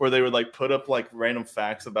version, where they would like put up like random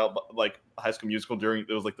facts about like High School Musical during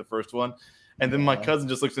it was like the first one. And then my cousin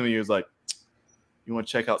just looked at me and he was like, "You want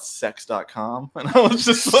to check out sex.com?" And I was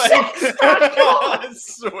just like, I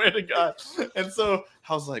swear to God. And so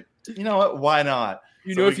I was like, you know what? Why not?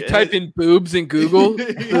 If you type in boobs in Google. So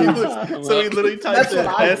he literally types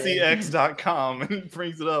in sex.com and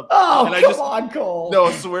brings it up. Oh, and come on, Cole. No,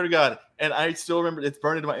 I swear to God. And I still remember, it's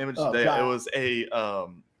burned into my image today. God. It was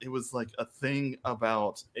it was like a thing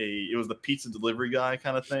about it was the pizza delivery guy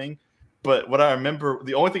kind of thing. But what I remember,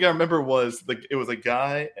 the only thing I remember was it was a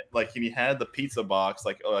guy and he had the pizza box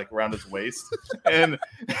like around his waist, and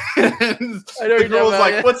the girl was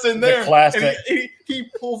like, "What's in there?" Classic. And he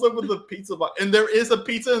pulls up with the pizza box, and there is a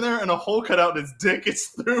pizza in there, and a hole cut out in his dick. It's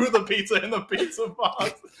through the pizza in the pizza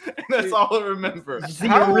box, and that's all I remember.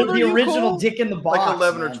 The original dick in the box. Like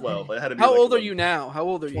 11 or 12. It had to be. How old are you now? How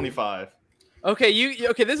old are you? 25. Okay,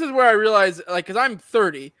 okay. This is where I realized, because I'm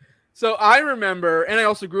 30. So I remember, and I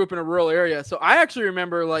also grew up in a rural area. So I actually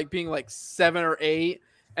remember being 7 or 8,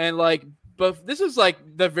 and but this was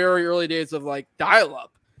the very early days of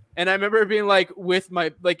dial-up. And I remember being with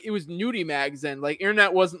my it was nudie mags then.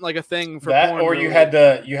 Internet wasn't a thing for that, porn. or you had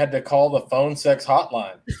to call the phone sex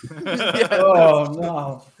hotline. Yeah. Oh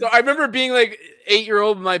no! So I remember being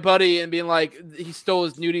 8-year-old with my buddy and being he stole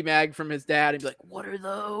his nudie mag from his dad and be like, "What are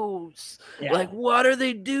those? Yeah. What are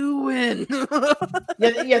they doing?"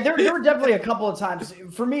 yeah. There were definitely a couple of times.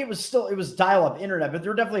 For me, it was dial-up internet, but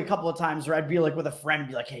there were definitely a couple of times where I'd be with a friend and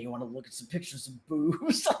be like, "Hey, you want to look at some pictures of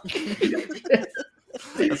boobs?"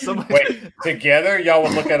 Wait, together? Y'all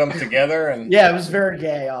would look at them together? And yeah, it was very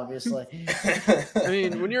gay, obviously. I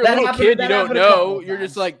mean, when you're a little kid, you don't know. You're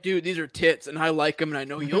just dude, these are tits, and I like them, and I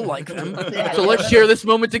know you'll like them. So let's share this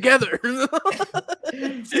moment together.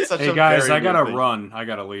 Hey guys, I gotta run. I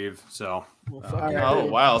gotta leave. So. Oh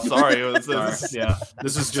wow! Sorry, this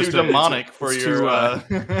is just too demonic for your. Sorry,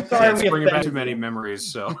 it's bringing back too many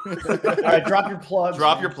memories. So. All right, drop your plugs.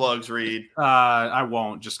 Drop your plugs, Reed. I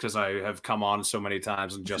won't, just because I have come on so many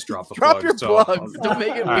times and just dropped the drop plugs. Your plugs. Don't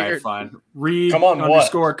make it weird. All right, fine. Reed come on,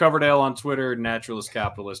 _Coverdale on Twitter, Naturalist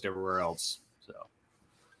Capitalist everywhere else. So.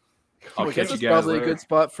 I'll catch you guys probably later. a good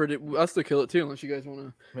spot for us to kill it too, unless you guys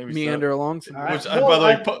want to meander along. Right. Which, by the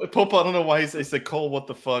way, Pope, I don't know why he said, "Cole, what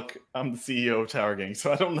the fuck? I'm the CEO of Tower Gang,"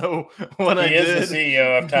 so I don't know what I did. He is the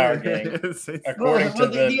CEO of Tower Gang, according to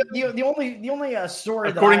the only story.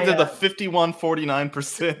 According to the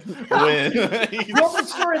 51.49% win, the only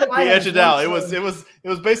story that I he edged it out. It was It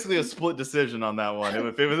was basically a split decision on that one.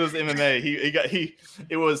 If it was MMA,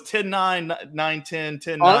 it was 10-9, 9-10,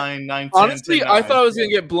 10-9, 9-10. Honestly, 10-9. I thought I was gonna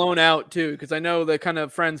get blown out too, because I know the kind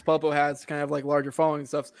of friends Pulpo has kind of like larger following and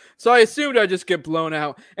stuff. So I assumed I'd just get blown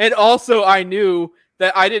out. And also I knew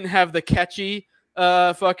that I didn't have the catchy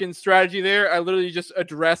fucking strategy there. I literally just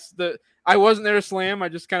addressed I wasn't there to slam. I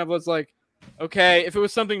just kind of was like, okay, if it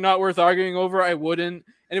was something not worth arguing over, I wouldn't.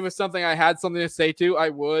 And if it was something I had something to say to, I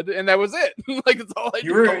would. And that was it. Like, that's all I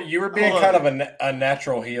did. You were being kind of a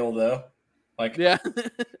natural heel, though. Like, yeah.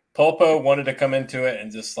 Pulpo wanted to come into it and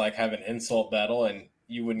just, like, have an insult battle, and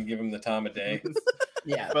you wouldn't give him the time of day.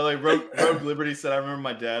 Yeah. But, like, Rogue Liberty said, I remember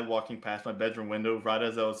my dad walking past my bedroom window right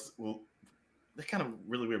as I was, that's kind of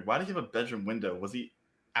really weird. Why did he have a bedroom window? Was he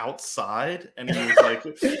outside? And he was like,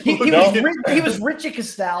 he was Richie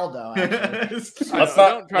Castaldo. Let's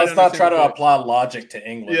not try to apply logic to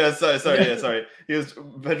English. Yeah, sorry. He was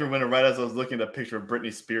bedroom window right as I was looking at a picture of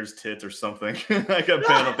Britney Spears' tits or something. I got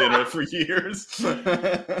banned off the internet for years.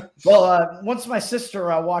 Well, once my sister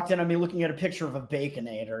walked in on me looking at a picture of a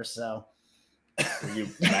Baconator, so. Were you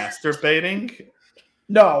masturbating?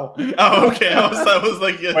 No. Oh, okay. I was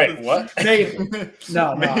like, yeah. Wait, what? Maybe.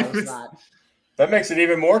 No, I was not. That makes it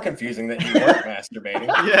even more confusing that you weren't masturbating.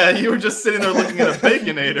 Yeah, you were just sitting there looking at a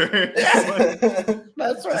Baconator.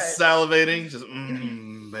 That's right. Just salivating, just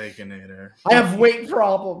Baconator. I have weight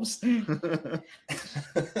problems. All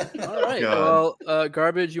right. God. Well,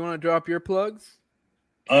 Garbage, you want to drop your plugs?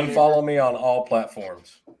 Unfollow me on all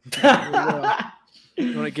platforms.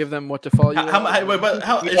 You want to give them what to follow you?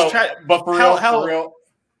 For real,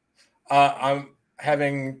 I'm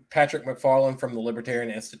having Patrick McFarland from the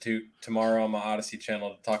Libertarian Institute tomorrow on my Odyssey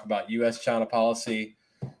channel to talk about U.S.-China policy.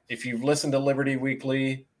 If you've listened to Liberty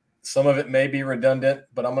Weekly, some of it may be redundant,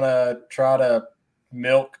 but I'm going to try to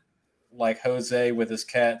milk like Jose with his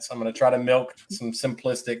cats. I'm going to try to milk some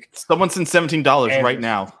simplistic. Someone send $17 right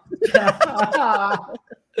now.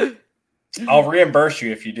 I'll reimburse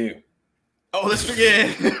you if you do. Oh, let's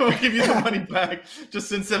forget. We'll give you the money back. Just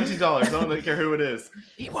send $17. I don't care who it is.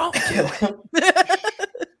 He won't do it.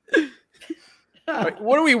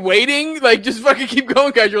 What are we waiting? Like, just fucking keep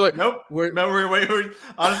going, guys. You're like, nope. We're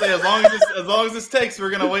honestly, as long as this takes, we're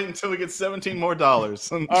gonna wait until we get $17 more.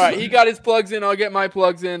 All right, he got his plugs in. I'll get my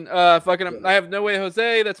plugs in. I have No Way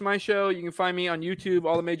Jose. That's my show. You can find me on YouTube,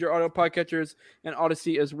 all the major audio podcatchers, and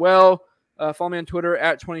Odyssey as well. Follow me on Twitter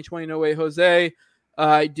at 2020 No Way Jose.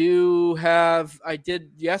 I did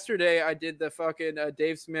yesterday. I did the fucking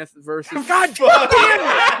Dave Smith versus. God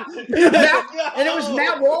damn it! And it was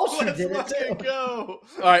Matt Walsh who did it too. Go.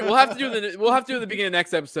 All right, we'll have to do it at the beginning of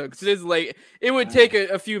next episode because it is late. It would take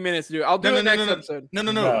a few minutes to do it. I'll do it next episode.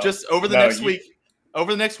 No. Just over the next week.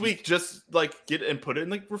 Over the next week, just like get and put it in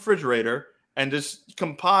the refrigerator and just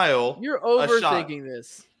compile. You're overthinking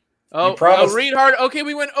this. Oh, read hard. Okay,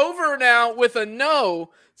 we went over now with a no.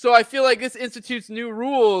 So I feel like this institutes new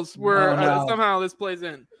rules where somehow this plays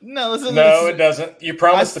in. No, it doesn't. You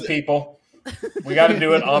promised the people. We got to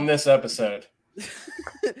do it on this episode.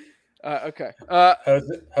 Okay.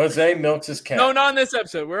 Jose milks his cat. No, not in this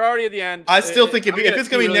episode. We're already at the end. I still think if it's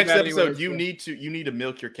going to be really next episode, anyways, you need to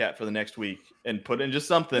milk your cat for the next week and put in just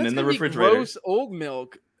something in the be refrigerator. Gross old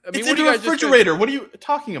milk. I mean, it's in the refrigerator. What are you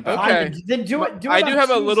talking about? Okay. Then do it. I do have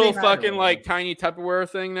a little fucking like tiny Tupperware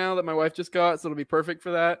thing now that my wife just got, so it'll be perfect for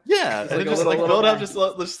that. Yeah, like just like build up, just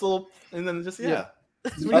little, and then just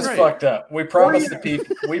That's fucked up. We promised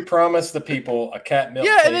the people a cat milk.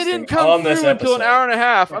 Yeah, and it didn't come through until an hour and a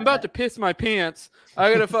half. I'm about to piss my pants.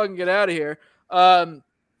 I gotta fucking get out of here. How are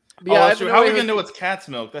we gonna know it's cat's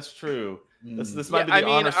milk? That's true. This might be the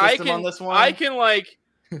honor system on this one. I can like.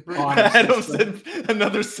 Adam said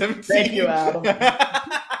another 17. Thank you, Adam.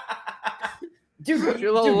 Dude,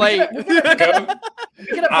 you're a little late. We gotta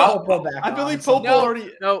put Popo back. I believe Popo already.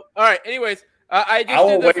 No. All right. Anyways, I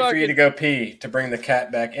will wait for you to go pee to bring the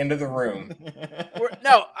cat back into the room.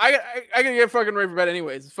 I gotta get fucking ready for bed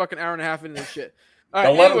anyways. It's fucking hour and a half into this shit. All right.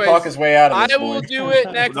 Don't let him talk his way out of this. I will do it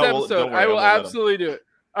next episode. I will absolutely do it.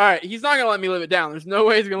 All right. He's not gonna let me live it down. There's no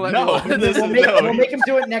way he's gonna let me live it down. We'll make him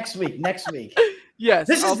do it next week. Yes.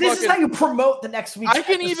 This is how you promote the next week. I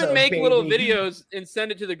can even make little videos and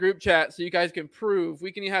send it to the group chat so you guys can prove.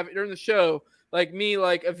 We can have it during the show, like me,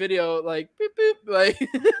 like a video, like boop boop, like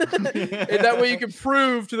and that way you can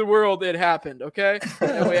prove to the world it happened. Okay.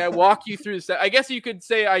 That way I walk you through the set. I guess you could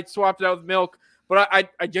say I swapped it out with milk, but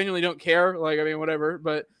I genuinely don't care. Like, I mean, whatever.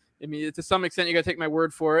 But I mean, to some extent, you gotta take my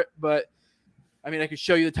word for it. But I mean, I could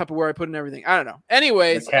show you the Tupperware I put in everything. I don't know.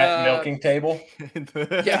 Anyways, the cat milking table.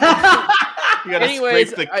 Yeah. You gotta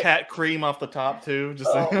Anyways, scrape the cat cream off the top too.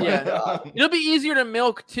 Just yeah, it'll be easier to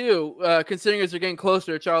milk too, considering as they're getting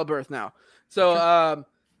closer to childbirth now. So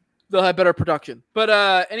they'll have better production.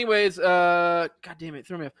 But anyways, god damn it,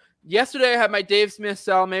 threw me off. Yesterday I had my Dave Smith,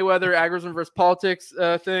 Sal Mayweather, agorism versus politics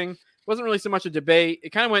thing. Wasn't really so much a debate. It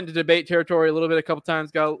kind of went into debate territory a little bit a couple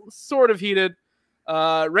times. Got sort of heated.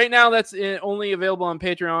 Right now that's only available on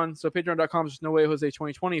Patreon. So patreon.com is just No Way Jose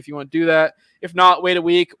 2020 if you want to do that. If not, wait a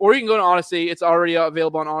week. Or you can go to Odyssey. It's already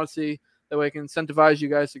available on Odyssey. That way I can incentivize you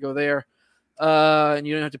guys to go there. And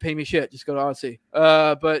you don't have to pay me shit. Just go to Odyssey.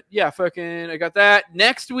 But yeah, I got that.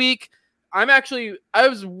 Next week,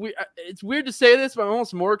 it's weird to say this, but I'm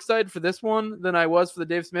almost more excited for this one than I was for the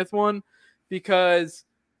Dave Smith one, because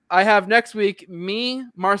I have next week me,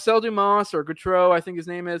 Marcel Dumas, or Gautreau, I think his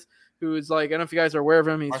name is, who's like, I don't know if you guys are aware of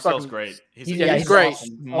him. Marcel's great. He's great.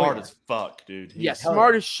 Awesome. Smart as fuck, dude.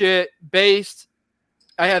 Smart as shit. Based.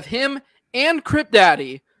 I have him and Crip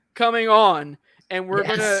Daddy coming on, and we're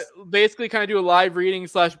gonna basically kind of do a live reading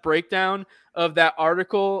 / breakdown of that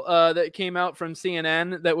article that came out from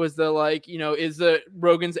CNN. That was the is the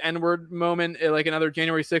Rogan's N-word moment like another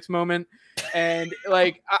January 6th moment? And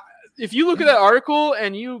if you look at that article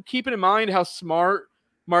and you keep in mind how smart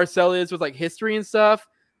Marcel is with like history and stuff,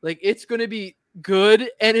 like it's going to be good,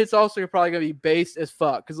 and it's also probably going to be based as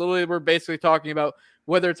fuck, because literally we're basically talking about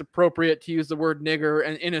whether it's appropriate to use the word nigger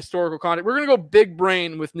and in historical context. We're going to go big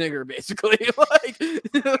brain with nigger, basically.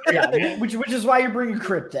 Which is why you're bringing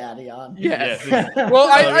Crip Daddy on. Yes. Well,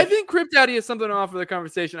 I think Crip Daddy is something off of the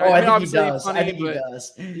conversation. I think he does. I think he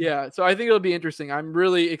does. Yeah, so I think it'll be interesting. I'm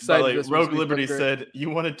really excited. This Rogue Liberty said, you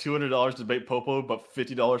wanted $200 to debate Popo, but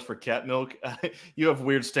 $50 for cat milk? You have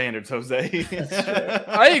weird standards, Jose.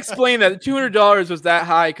 I explained that $200 was that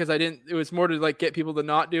high because it was more to like get people to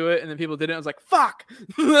not do it, and then people didn't. I was like, fuck.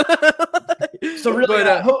 So really,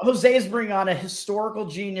 Jose is bringing on a historical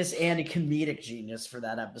genius and a comedic genius for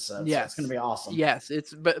that episode. Yes, so it's going to be awesome. Yes,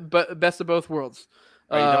 it's but best of both worlds.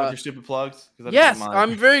 Are you done with your stupid plugs? Yes,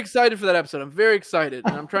 I'm very excited for that episode. I'm very excited,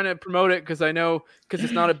 and I'm trying to promote it because I know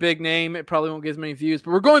it's not a big name, it probably won't get as many views.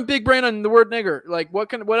 But we're going big brain on the word nigger. Like,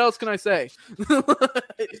 what else can I say? 3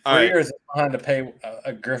 years behind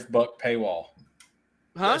a Griff Buck paywall.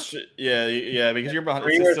 Huh? Yeah, because you're behind.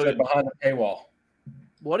 3 years behind the paywall.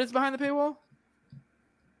 What is behind the paywall?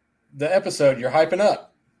 The episode you're hyping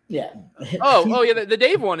up. Yeah. Oh yeah, the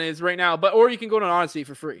Dave one is right now, or you can go to Odyssey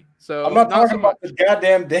for free. So I'm not talking about the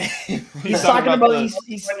goddamn Dave. He's talking about when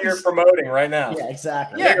you're promoting right now. Yeah,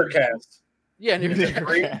 exactly. Yeah. Niggercast. Yeah,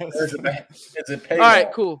 Niggercast. It's a paywall. All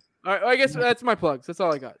right, cool. All right, I guess that's my plugs. That's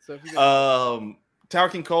all I got. So Tower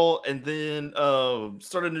King Cole, and then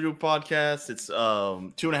started a new podcast. It's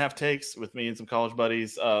 2.5 Takes with me and some college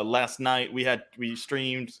buddies. Last night we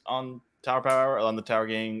streamed on Tower Power on the Tower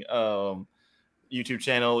Gang YouTube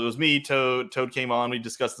channel. It was me, Toad came on. We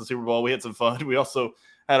discussed the Super Bowl. We had some fun. We also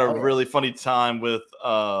had a really funny time with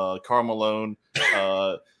Karl Malone.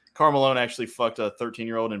 Karl Malone actually fucked a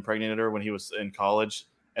 13-year-old and impregnated her when he was in college,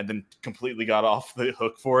 and then completely got off the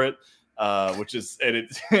hook for it.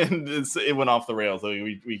 It went off the rails. So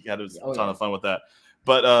we had a ton of fun with that.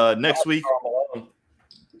 But next week,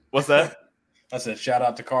 what's that? I said, shout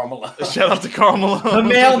out to Karl Malone. Shout out to Karl Malone. The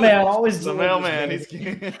mailman, always the mailman.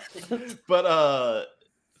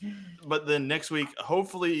 But then next week,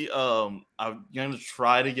 hopefully, I'm going to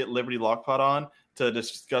try to get Liberty Lockpot on to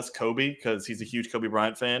discuss Kobe, because he's a huge Kobe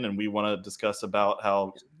Bryant fan, and we want to discuss about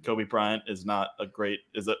how Kobe Bryant is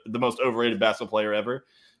the most overrated basketball player ever.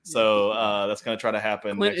 So that's going to try to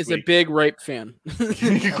happen. Clint next is week. a big rape fan.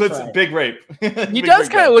 Clint's a big rape. He does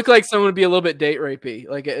kind of look like someone would be a little bit date rapey.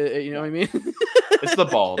 Like, you know what I mean? It's the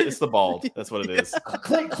bald. That's what it is.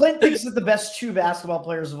 Clint thinks that the best 2 basketball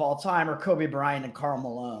players of all time are Kobe Bryant and Karl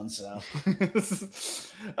Malone. So,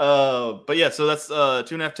 but yeah, so that's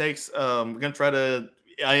 2.5 Takes. We're gonna try to.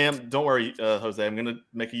 Don't worry, Jose. I'm gonna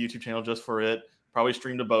make a YouTube channel just for it. Probably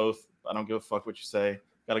stream to both. I don't give a fuck what you say.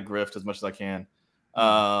 Got to grift as much as I can.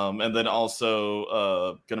 And then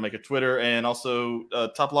also gonna make a Twitter, and also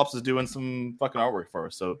Top Lops is doing some fucking artwork for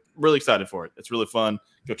us. So really excited for it. It's really fun.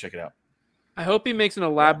 Go check it out. I hope he makes an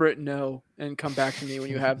elaborate no and come back to me when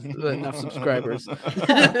you have enough subscribers. All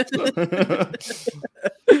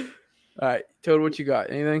right, Toad, what you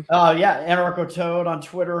got? Anything? Yeah, Anarcho Toad on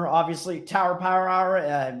Twitter, obviously. Tower Power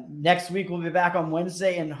Hour. Next week we'll be back on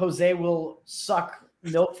Wednesday, and Jose will suck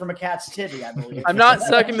milk from a cat's titty, I believe. I'm not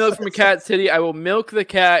sucking milk from a cat's titty. I will milk the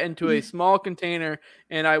cat into a small container,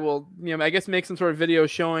 and I will, I guess, make some sort of video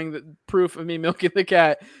showing the proof of me milking the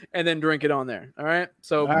cat, and then drink it on there. All right.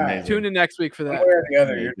 So tune in next week for that. One way or the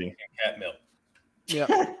other, you're drinking cat milk. Yeah.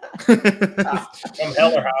 From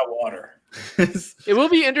hell or high water. It will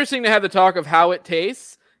be interesting to have the talk of how it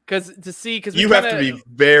tastes, because you have to be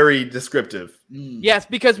very descriptive. Yes,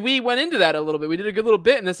 because we went into that a little bit. We did a good little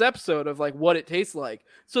bit in this episode of like what it tastes like.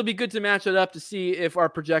 So it'd be good to match it up to see if our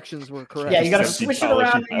projections were correct. Yeah, you got to swish it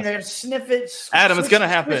around. You know, sniff it. Adam, it's gonna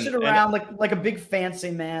happen. Swish it around like a big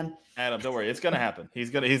fancy man. Adam, don't worry, it's gonna happen. He's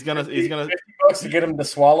gonna. $50 to get him to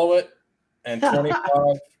swallow it, and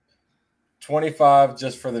 25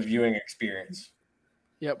 just for the viewing experience.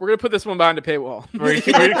 Yeah, we're gonna put this one behind a paywall. We're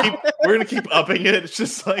gonna keep upping it. It's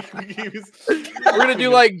just like we're gonna do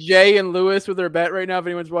like Jay and Lewis with their bet right now. If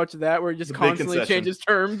anyone's watching that, where he just constantly changes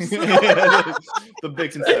terms. The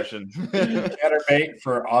big concession. Chatterbait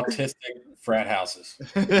for autistic frat houses.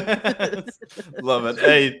 Love it.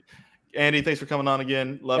 Hey, Andy, thanks for coming on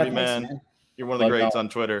again. Love you, thanks, man. You're one of the greats on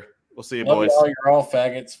Twitter. We'll see you, Love boys. y'all. You're all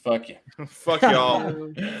faggots. Fuck you. Fuck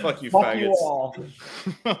y'all. Fuck you, Fuck faggots. you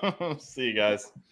all. See you guys.